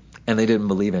dead. And they didn't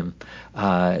believe him.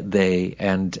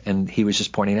 And he was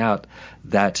just pointing out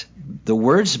that the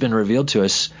word's been revealed to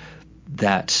us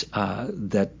that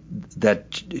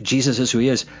Jesus is who he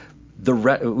is.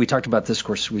 We talked about this, of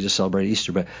course. We just celebrated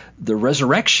Easter, but the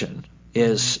resurrection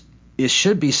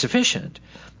should be sufficient.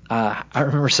 I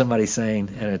remember somebody saying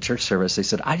in a church service, they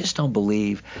said, "I just don't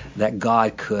believe that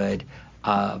God could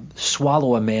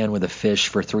swallow a man with a fish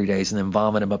for 3 days and then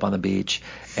vomit him up on the beach,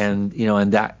 and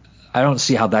that." I don't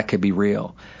see how that could be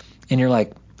real. And you're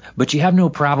like, but you have no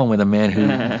problem with a man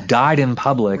who died in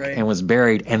public and was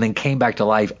buried and then came back to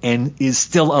life and is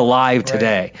still alive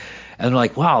today. And they're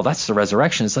like, wow, that's the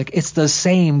resurrection. It's like, it's the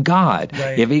same God.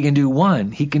 Right. If he can do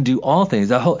one, he can do all things.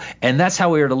 And that's how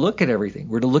we are to look at everything.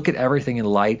 We're to look at everything in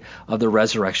light of the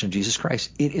resurrection of Jesus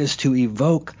Christ. It is to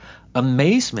evoke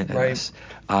amazement in us.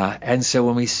 And so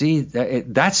when we see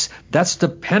that's the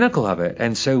pinnacle of it.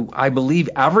 And so I believe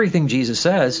everything Jesus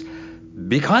says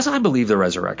because I believe the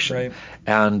resurrection. Right.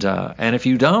 And if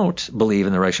you don't believe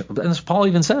in the resurrection, and as Paul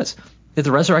even says, if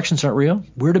the resurrection's not real,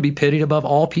 we're to be pitied above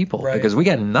all people, because we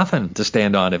got nothing to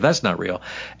stand on if that's not real.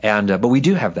 And but we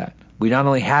do have that. We not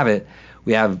only have it,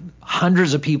 We have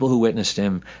hundreds of people who witnessed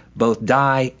him both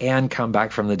die and come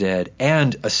back from the dead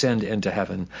and ascend into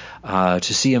heaven, to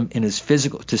see him in his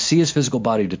physical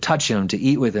body, to touch him, to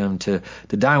eat with him, to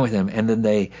dine with him. And then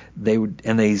they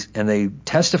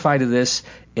testify to this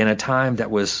in a time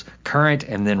that was current,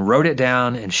 and then wrote it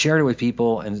down and shared it with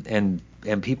people, and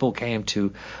people came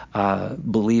to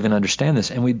believe and understand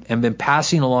this. And we've been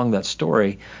passing along that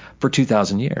story for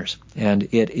 2,000 years, and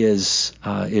it is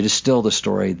still the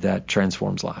story that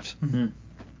transforms lives. Mm-hmm.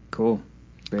 Cool,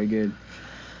 very good.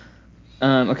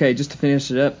 Okay, just to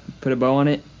finish it up, put a bow on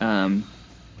it.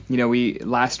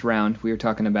 Last round we were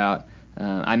talking about.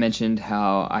 I mentioned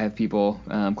how I have people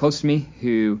close to me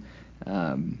who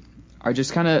are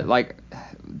just kind of like,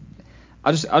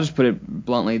 I'll just put it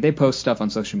bluntly, they post stuff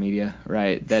on social media,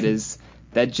 right?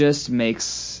 That just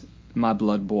makes my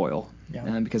blood boil.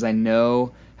 Yeah. Because I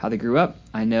know how they grew up.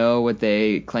 I know what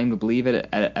they claim to believe at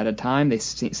a time. They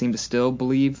seem to still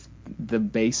believe the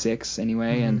basics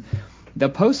anyway. Mm-hmm. And they'll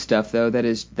post stuff though that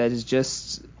is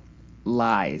just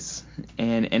lies,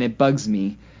 and it bugs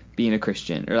me being a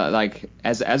Christian, or like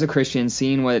as a Christian,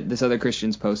 seeing what this other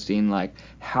Christian's posting. Like,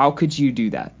 how could you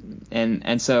do that?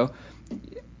 And so.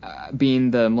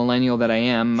 Being the millennial that I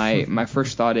am, my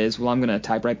first thought is, well, I'm going to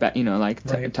type right back,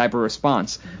 type a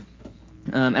response.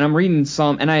 And I'm reading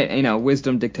Psalm, and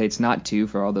wisdom dictates not to,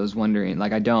 for all those wondering,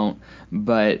 like I don't,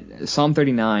 but Psalm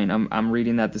 39, I'm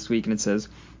reading that this week, and it says,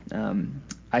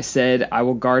 I said, I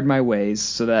will guard my ways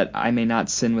so that I may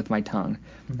not sin with my tongue.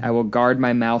 Mm-hmm. I will guard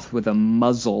my mouth with a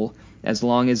muzzle as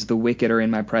long as the wicked are in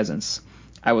my presence.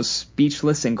 I was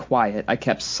speechless and quiet. I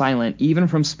kept silent even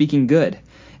from speaking good,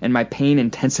 and my pain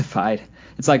intensified.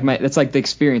 That's like the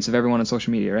experience of everyone on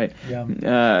social media, right?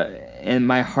 Yeah. And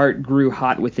my heart grew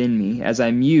hot within me. As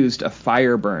I mused, a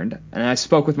fire burned, and I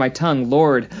spoke with my tongue,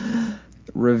 Lord,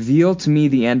 reveal to me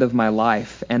the end of my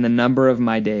life and the number of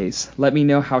my days. Let me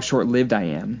know how short-lived I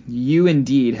am. You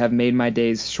indeed have made my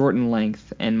days short in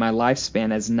length, and my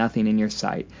lifespan as nothing in your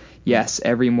sight. Yes,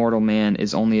 every mortal man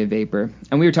is only a vapor.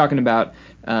 And we were talking about,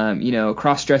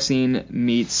 cross-dressing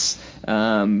meets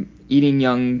eating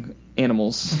young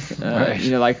animals, right.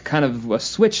 Like kind of a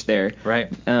switch there. Right.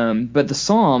 But the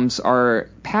Psalms are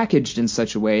packaged in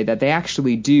such a way that they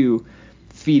actually do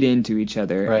feed into each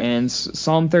other. Right. And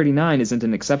Psalm 39 isn't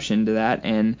an exception to that.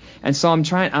 And so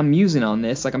I'm musing on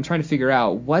this, like I'm trying to figure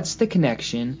out what's the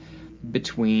connection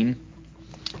between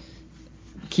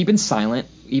keeping silent,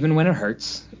 even when it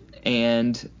hurts,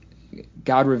 and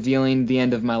God revealing the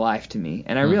end of my life to me.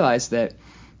 And I realized that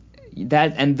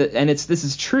this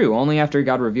is true. Only after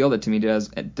God revealed it to me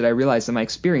did I realize that my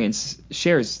experience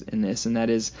shares in this, and that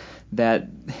is that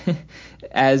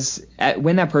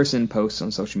when that person posts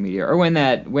on social media, or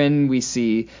when we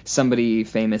see somebody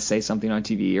famous say something on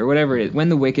TV or whatever it is, when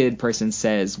the wicked person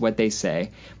says what they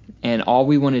say, and all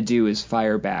we want to do is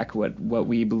fire back what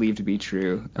we believe to be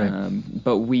true, right.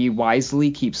 But we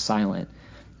wisely keep silent,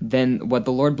 then what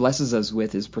the Lord blesses us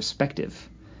with is perspective.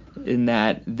 In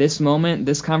that this moment,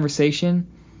 this conversation,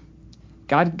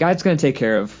 God's going to take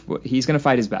care of. He's going to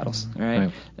fight his battles, all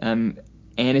right? And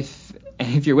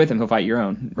if you're with him, he'll fight your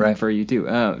own for you too.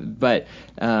 But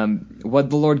what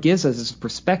the Lord gives us is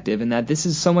perspective, in that this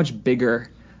is so much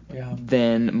bigger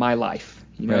than my life,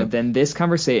 than this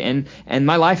conversation, and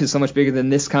my life is so much bigger than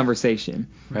this conversation.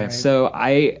 Right. So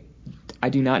I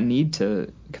do not need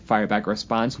to fire back a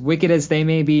response, wicked as they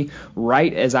may be,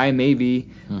 right as I may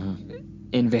be. Mm-hmm.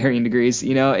 In varying degrees,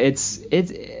 it's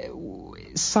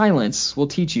silence will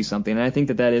teach you something, and I think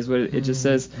that is what it just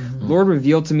says. Mm-hmm. Lord,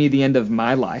 reveal to me the end of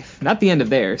my life, not the end of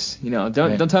theirs.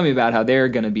 Don't tell me about how they're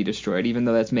going to be destroyed, even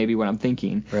though that's maybe what I'm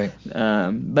thinking. Right.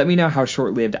 Let me know how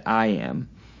short-lived I am,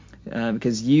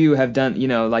 because you have done.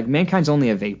 Like mankind's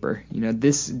only a vapor.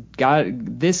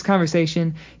 This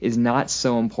conversation is not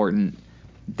so important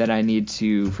that I need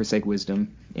to forsake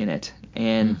wisdom in it.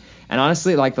 And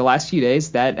honestly, like the last few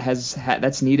days,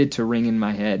 that's needed to ring in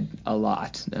my head a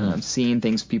lot. Seeing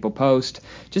things people post,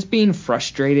 just being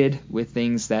frustrated with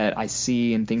things that I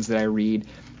see and things that I read,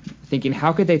 thinking,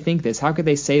 how could they think this? How could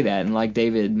they say that? And like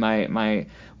David, my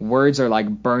words are like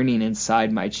burning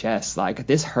inside my chest. Like,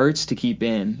 this hurts to keep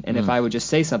in. And if I would just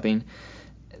say something,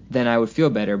 then I would feel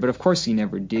better. But of course you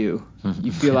never do.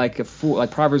 You feel like a fool.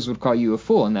 Like Proverbs would call you a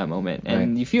fool in that moment,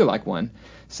 and you feel like one.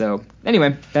 So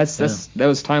anyway, that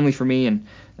was timely for me, and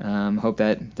hope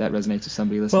that resonates with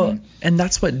somebody listening. Well, and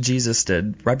that's what Jesus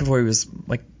did right before he was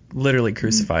like literally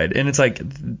crucified. And it's like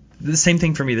the same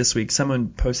thing for me this week. Someone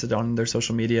posted on their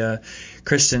social media,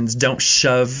 Christians, don't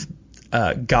shove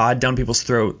God down people's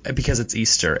throat because it's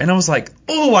Easter. And I was like,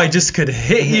 oh, I just could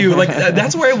hit you. Like,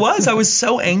 that's where I was. I was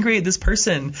so angry at this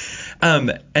person.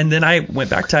 And then I went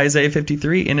back to Isaiah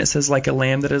 53, and it says, like a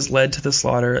lamb that is led to the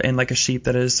slaughter and like a sheep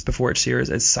that is before its shears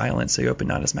is silent, so you open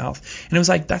not his mouth. And it was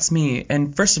like, that's me.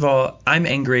 And first of all, I'm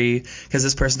angry because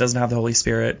this person doesn't have the Holy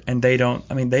Spirit, and they don't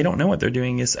know what they're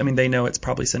doing they know it's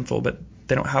probably sinful, but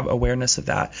they don't have awareness of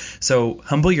that. So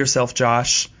humble yourself,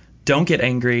 Josh. Don't get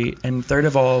angry. And third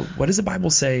of all, what does the Bible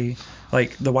say?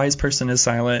 Like, the wise person is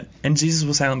silent, and Jesus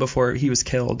was silent before he was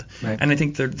killed. Right. And I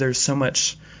think there's so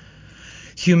much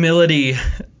humility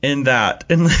in that.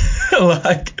 And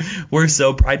like, we're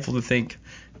so prideful to think,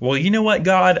 well, you know what,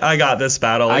 God, I got this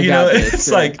battle. I got this.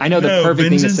 It's like, I know the no, perfect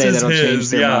thing to vengeance say is that'll change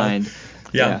his. their Yeah. mind.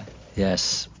 Yeah.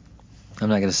 Yes. I'm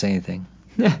not going to say anything.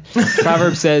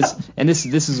 Proverbs says, and this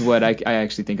is what I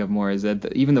actually think of more, is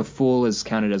that even the fool is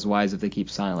counted as wise if they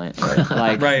keep silent.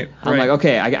 Like, Right. I'm like,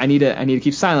 okay, I need to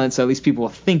keep silent, so at least people will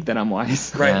think that I'm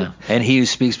wise. Right. Yeah. And he who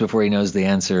speaks before he knows the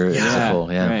answer is a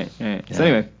fool. Yeah. Right. Yeah. So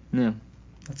anyway, yeah.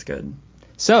 That's good.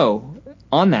 So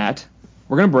on that,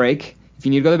 we're gonna break. If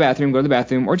you need to go to the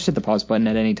bathroom, or just hit the pause button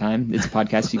at any time. It's a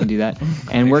podcast, you can do that.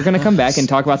 And we're gonna come back and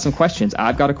talk about some questions.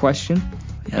 I've got a question,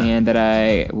 and that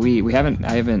I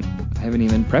haven't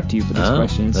even prepped you for this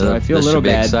question, so I feel a little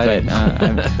bad.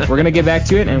 But we're gonna get back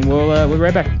to it, and we'll be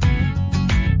right back.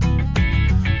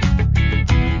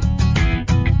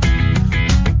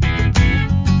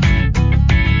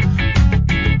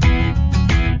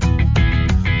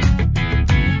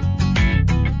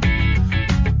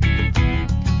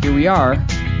 Here we are,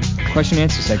 question and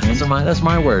answer segment. That's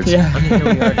my words. Yeah. Here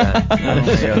we are,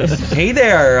 Dad. Hey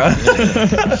there. All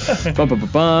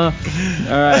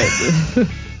right.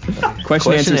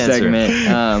 Question answer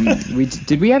segment.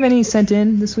 Did we have any sent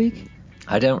in this week?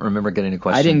 I don't remember getting a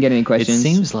question. I didn't get any questions. It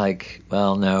seems like,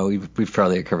 well, no, we've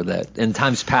probably covered that. In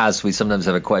times past, we sometimes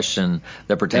have a question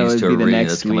that pertains to a reading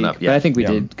that's coming up. Yeah. But I think we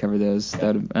did cover those.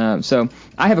 So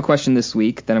I have a question this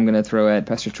week that I'm going to throw at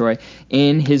Pastor Troy.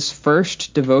 In his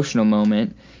first devotional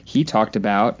moment, he talked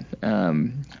about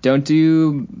don't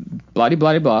do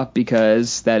blah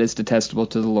because that is detestable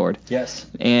to the Lord. Yes.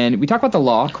 And we talk about the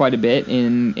law quite a bit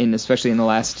in especially in the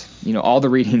last, all the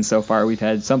readings so far. We've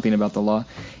had something about the law.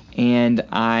 And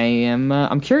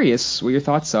I'm curious what your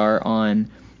thoughts are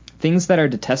on things that are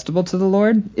detestable to the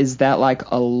Lord. Is that like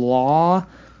a law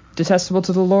detestable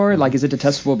to the Lord? Like, is it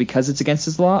detestable because it's against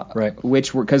His law? Right.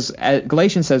 Because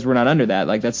Galatians says we're not under that.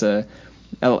 Like, and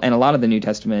a lot of the New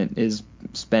Testament is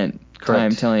spent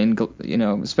time telling,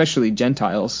 especially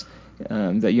Gentiles,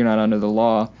 that you're not under the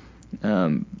law.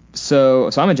 So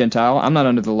I'm a Gentile. I'm not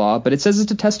under the law, but it says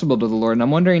it's detestable to the Lord. And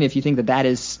I'm wondering if you think that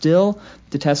is still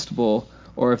detestable,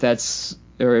 or if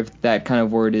that kind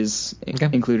of word is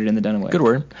included in the done away. Good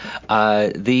word.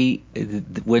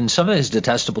 When something is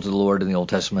detestable to the Lord in the Old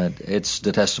Testament, it's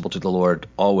detestable to the Lord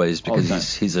always,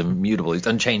 because he's immutable, he's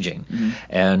unchanging,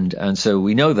 and so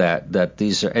we know that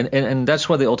these are, and that's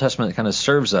why the Old Testament kind of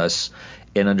serves us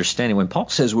in understanding. When Paul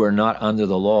says we're not under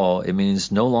the law, it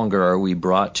means no longer are we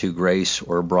brought to grace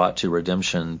or brought to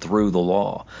redemption through the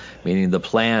law, meaning the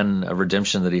plan of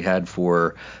redemption that he had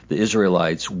for the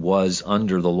Israelites was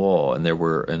under the law, and there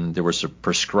was a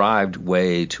prescribed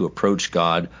way to approach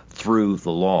God through the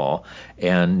law,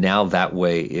 and now that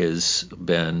way is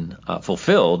been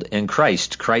fulfilled in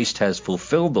Christ. Christ has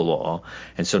fulfilled the law,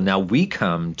 and so now we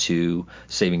come to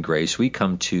saving grace. We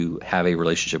come to have a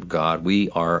relationship with God. We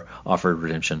are offered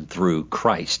redemption through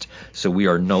Christ, so we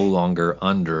are no longer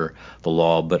under the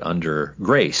law, but under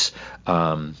grace.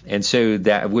 And so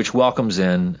that which welcomes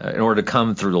in order to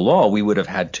come through the law, we would have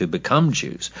had to become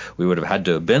Jews. We would have had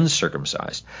to have been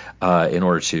circumcised in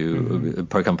order to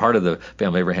become part of the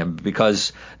family of Abraham,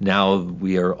 because now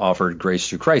we are offered grace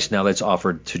through Christ. Now that's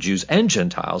offered to Jews and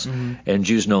Gentiles, and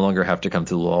Jews no longer have to come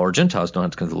through the law, or Gentiles don't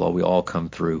have to come through the law. We all come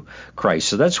through Christ.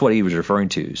 So that's what he was referring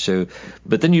to. So,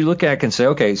 but then you look at it and say,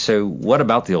 okay, so what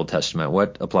about the Old Testament?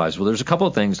 What applies? Well, there's a couple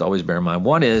of things to always bear in mind.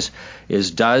 One is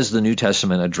does the New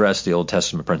Testament address the Old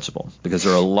Testament principle? Because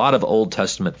there are a lot of Old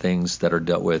Testament things that are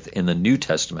dealt with in the New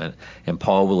Testament, and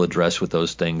Paul will address with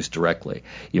those things directly.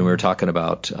 We were talking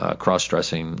about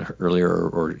cross-dressing earlier,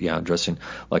 or dressing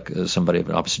like somebody of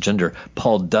an opposite gender.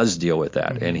 Paul does deal with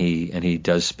that, and he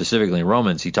does specifically in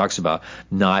Romans. He talks about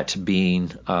not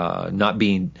being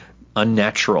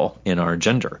unnatural in our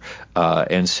gender,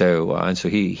 and so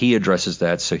he addresses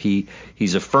that. So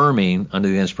he's affirming under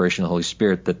the inspiration of the Holy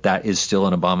Spirit that is still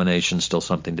an abomination, still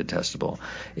something detestable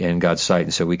in God's sight,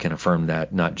 and so we can affirm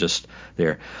that, not just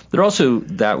there. There are also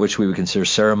that which we would consider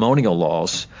ceremonial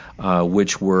laws,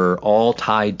 which were all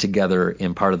tied together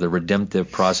in part of the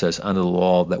redemptive process under the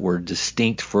law that were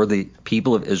distinct for the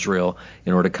people of Israel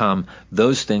in order to come.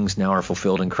 Those things now are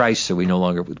fulfilled in Christ, so we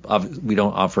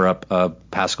don't offer up a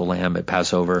Paschal lamb at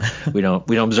Passover. We don't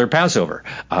observe Passover.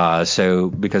 So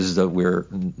because we're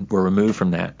removed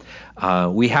from that.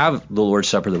 We have the Lord's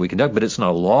Supper that we conduct, but it's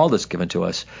not a law that's given to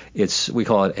us. We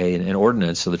call it an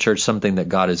ordinance. So the church, something that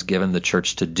God has given the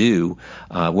church to do.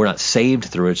 We're not saved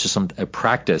through it. It's just a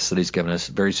practice that He's given us,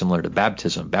 very similar to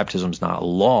baptism. Baptism is not a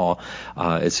law.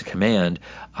 It's a command.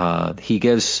 He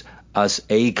gives us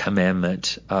a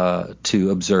commandment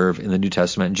to observe in the New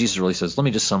Testament. And Jesus really says, let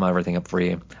me just sum everything up for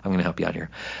you. I'm going to help you out here.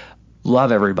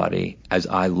 Love everybody as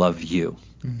I love you.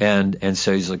 Mm-hmm. And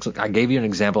so he's like, look, I gave you an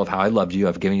example of how I loved you.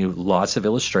 I've given you lots of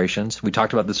illustrations. We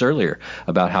talked about this earlier,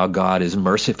 about how God is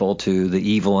merciful to the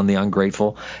evil and the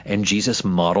ungrateful. And Jesus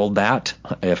modeled that,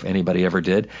 if anybody ever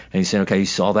did. And he said, okay, you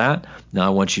saw that. Now I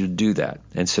want you to do that.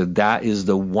 And so that is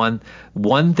the one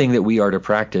thing that we are to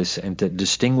practice and that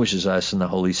distinguishes us in the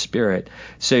Holy Spirit.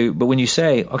 So, but when you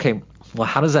say, okay, well,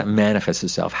 how does that manifest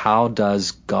itself? How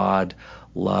does God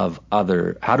love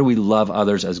others? How do we love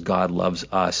others as God loves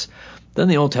us? Then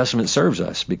the Old Testament serves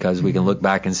us, because we can look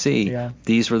back and see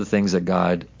these were the things that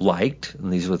God liked,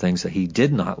 and these were the things that He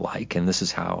did not like, and this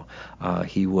is how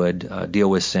He would deal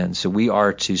with sin. So we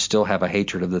are to still have a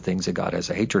hatred of the things that God has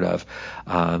a hatred of.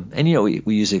 And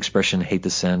we use the expression "hate the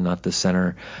sin, not the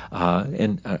sinner,"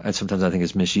 and sometimes I think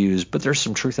it's misused, but there's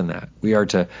some truth in that. We are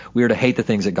to hate the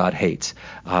things that God hates,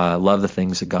 love the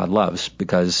things that God loves,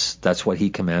 because that's what He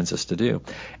commands us to do.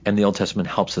 And the Old Testament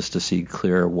helps us to see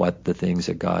clear what the things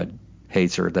that God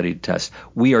hates or that He detests.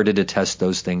 We are to detest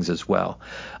those things as well,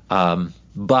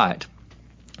 but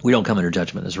we don't come under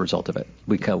judgment as a result of it.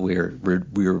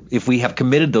 We're if we have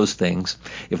committed those things,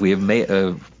 if we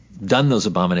have done those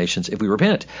abominations, if we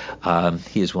repent,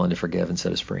 He is willing to forgive and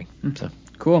set us free. So.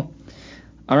 Cool.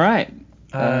 All right.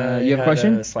 You have a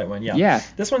question? A slight one, yeah. Yeah.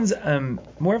 This one's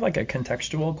more of like a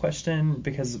contextual question,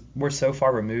 because we're so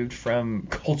far removed from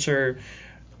culture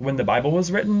when the Bible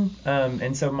was written,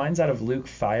 and so mine's out of Luke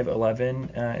 5:11,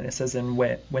 and it says, "And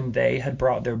when they had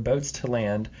brought their boats to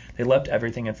land, they left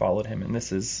everything and followed Him." And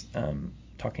this is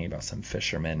talking about some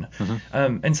fishermen.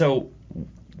 Mm-hmm. And so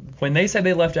when they said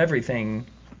they left everything,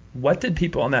 what did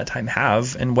people in that time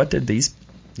have, and what did these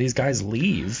guys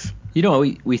leave?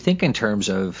 We think in terms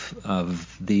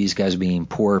of these guys being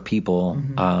poor people,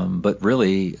 mm-hmm. But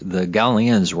really the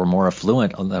Galileans were more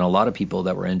affluent than a lot of people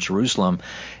that were in Jerusalem.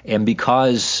 And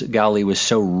because Galilee was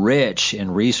so rich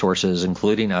in resources,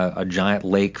 including a giant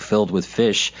lake filled with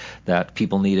fish that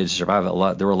people needed to survive,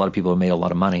 there were a lot of people who made a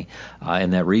lot of money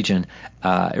in that region.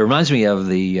 It reminds me of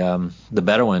the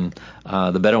Bedouin.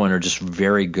 The Bedouin are just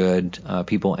very good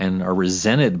people and are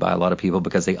resented by a lot of people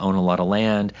because they own a lot of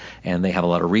land and they have a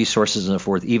lot of resources and so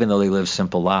forth, even though they live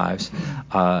simple lives.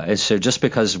 And so just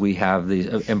because we have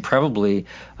these, and probably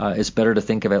it's better to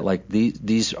think of it like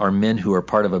these are men who are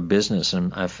part of a business,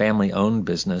 and a family-owned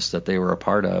business that they were a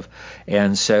part of.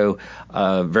 And so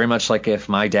very much like if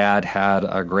my dad had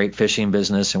a great fishing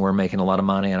business and we're making a lot of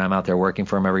money and I'm out there working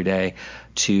for him every day,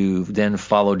 to then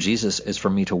follow Jesus is for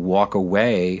me to walk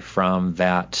away from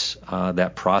that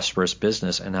prosperous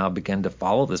business and now begin to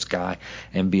follow this guy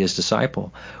and be his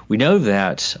disciple. We know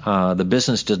that the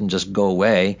business didn't just go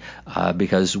away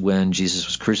because when Jesus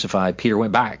was crucified, Peter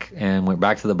went back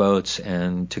to the boats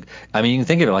and took. I mean, you can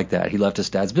think of it like that. He left his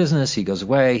dad's business. He goes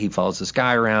away. He follows this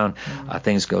guy around.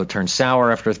 Things turn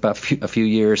sour after about a few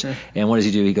years. And what does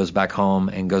he do? He goes back home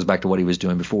and goes back to what he was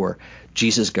doing before.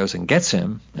 Jesus goes and gets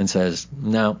him and says,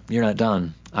 "No, you're not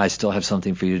done. I still have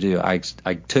something for you to do.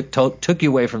 I took you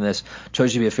away from this,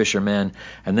 chose you to be a fisherman."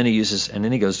 And then he goes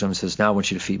to him and says, "Now I want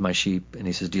you to feed my sheep." And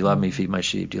he says, "Do you love me? Feed my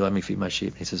sheep. Do you love me? Feed my sheep."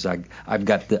 And he says,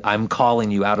 I'm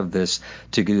calling you out of this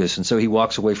to do this. And so he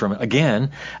walks away from it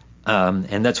again.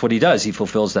 And that's what he does. He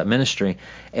fulfills that ministry.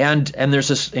 And there's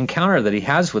this encounter that he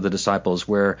has with the disciples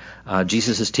where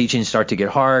Jesus' teachings start to get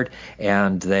hard,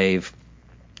 and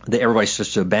everybody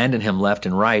starts to abandon him left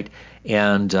and right,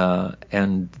 and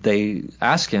they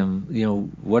ask him,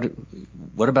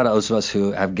 what about those of us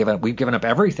who we've given up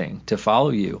everything to follow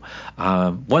you?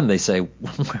 They say,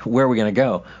 where are we going to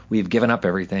go? We've given up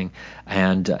everything.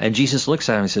 And Jesus looks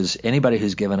at him and says, anybody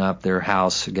who's given up their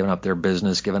house, given up their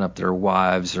business, given up their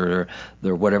wives or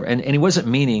their whatever, and he wasn't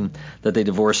meaning that they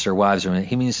divorced their wives, or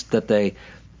he means that they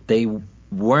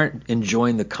weren't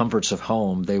enjoying the comforts of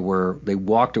home. They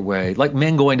walked away, like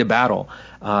men going to battle.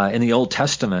 In the Old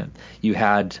Testament, you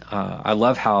had, I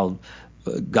love how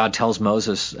God tells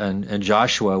Moses and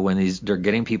Joshua when they're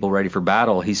getting people ready for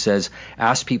battle, he says,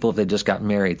 ask people if they just got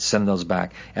married, send those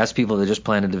back. Ask people if they just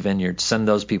planted a vineyard, send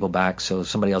those people back so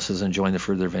somebody else is enjoying the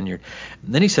fruit of their vineyard.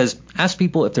 And then he says, ask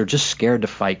people if they're just scared to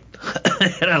fight.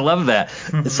 And I love that.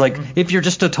 It's like, if you're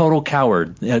just a total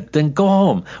coward, then go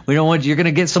home. We don't want you're going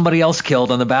to get somebody else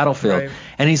killed on the battlefield. Right.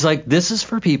 And he's like, this is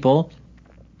for people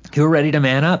who are ready to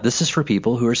man up. This is for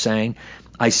people who are saying,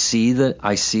 I see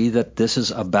that this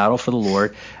is a battle for the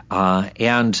Lord,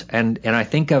 and I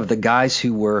think of the guys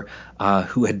who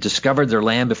had discovered their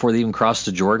land before they even crossed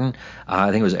the Jordan.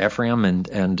 I think it was Ephraim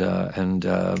and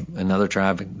another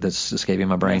tribe that's escaping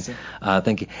my brain.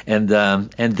 Thank you. And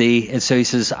so he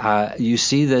says, you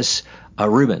see this.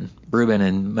 Reuben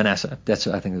and Manasseh. That's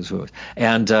I think that's who it was.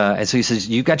 And so he says,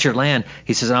 you've got your land.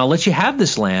 He says, and I'll let you have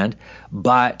this land,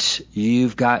 but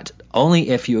you've got only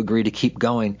if you agree to keep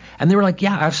going. And they were like,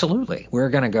 yeah, absolutely. We're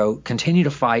going to go continue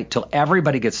to fight till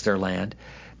everybody gets their land,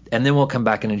 and then we'll come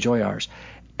back and enjoy ours.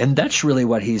 And that's really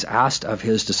what he's asked of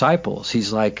his disciples.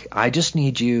 He's like, I just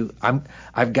need you.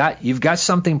 You've got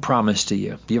something promised to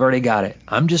you. You've already got it.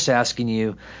 I'm just asking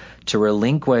you to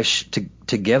relinquish,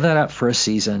 to give that up for a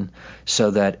season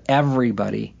so that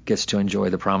everybody gets to enjoy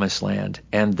the promised land.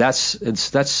 And that's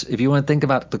if you want to think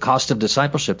about the cost of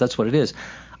discipleship, that's what it is.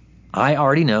 I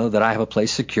already know that I have a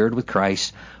place secured with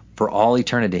Christ for all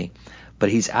eternity. But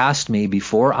he's asked me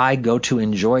before I go to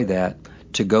enjoy that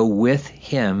to go with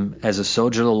him as a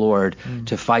soldier of the Lord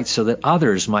to fight so that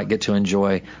others might get to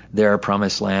enjoy their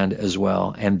promised land as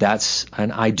well. And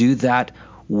I do that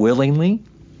willingly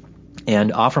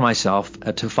and offer myself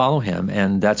to follow him.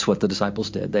 And that's what the disciples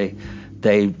did.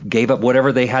 They gave up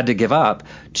whatever they had to give up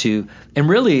to, and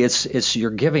really it's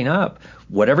you're giving up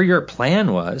whatever your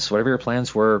plan was, whatever your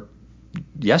plans were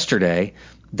yesterday.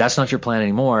 That's not your plan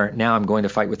anymore. Now I'm going to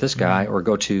fight with this guy or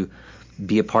go to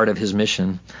be a part of his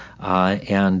mission.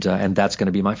 And that's going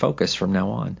to be my focus from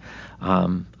now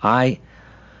on. I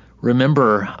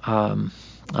remember,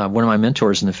 one of my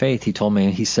mentors in the faith, he told me,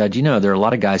 he said, there are a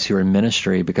lot of guys who are in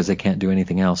ministry because they can't do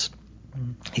anything else.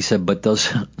 He said, but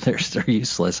those, they're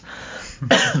useless.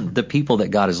 The people that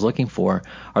God is looking for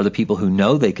are the people who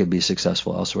know they could be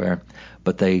successful elsewhere,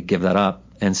 but they give that up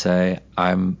and say,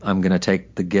 I'm going to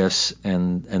take the gifts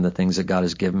and the things that God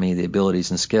has given me, the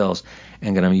abilities and skills,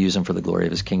 and going to use them for the glory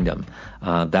of his kingdom.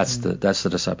 That's the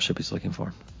discipleship he's looking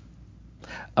for.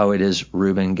 Oh, it is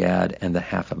Reuben, Gad, and the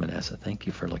half of Manasseh. Thank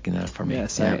you for looking that up for me.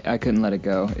 Yes, yeah. I couldn't let it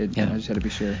go. I just had to be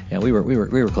sure. Yeah, we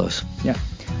were close. Yeah.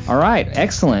 All right,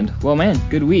 excellent. Well, man,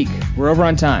 good week. We're over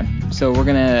on time, so we're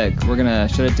gonna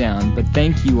shut it down. But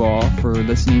thank you all for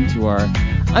listening to our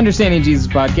Understanding Jesus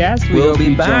podcast. We hope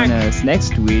you join us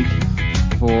next week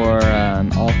for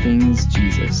All Things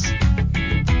Jesus.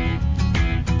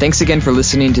 Thanks again for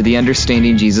listening to the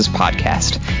Understanding Jesus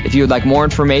podcast. If you would like more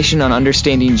information on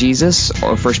Understanding Jesus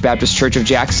or First Baptist Church of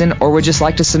Jackson, or would just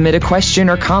like to submit a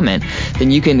question or comment, then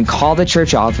you can call the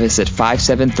church office at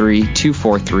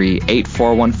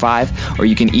 573-243-8415, or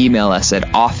you can email us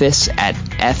at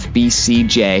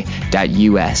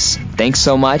office@fbcj.us. Thanks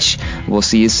so much. We'll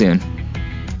see you soon.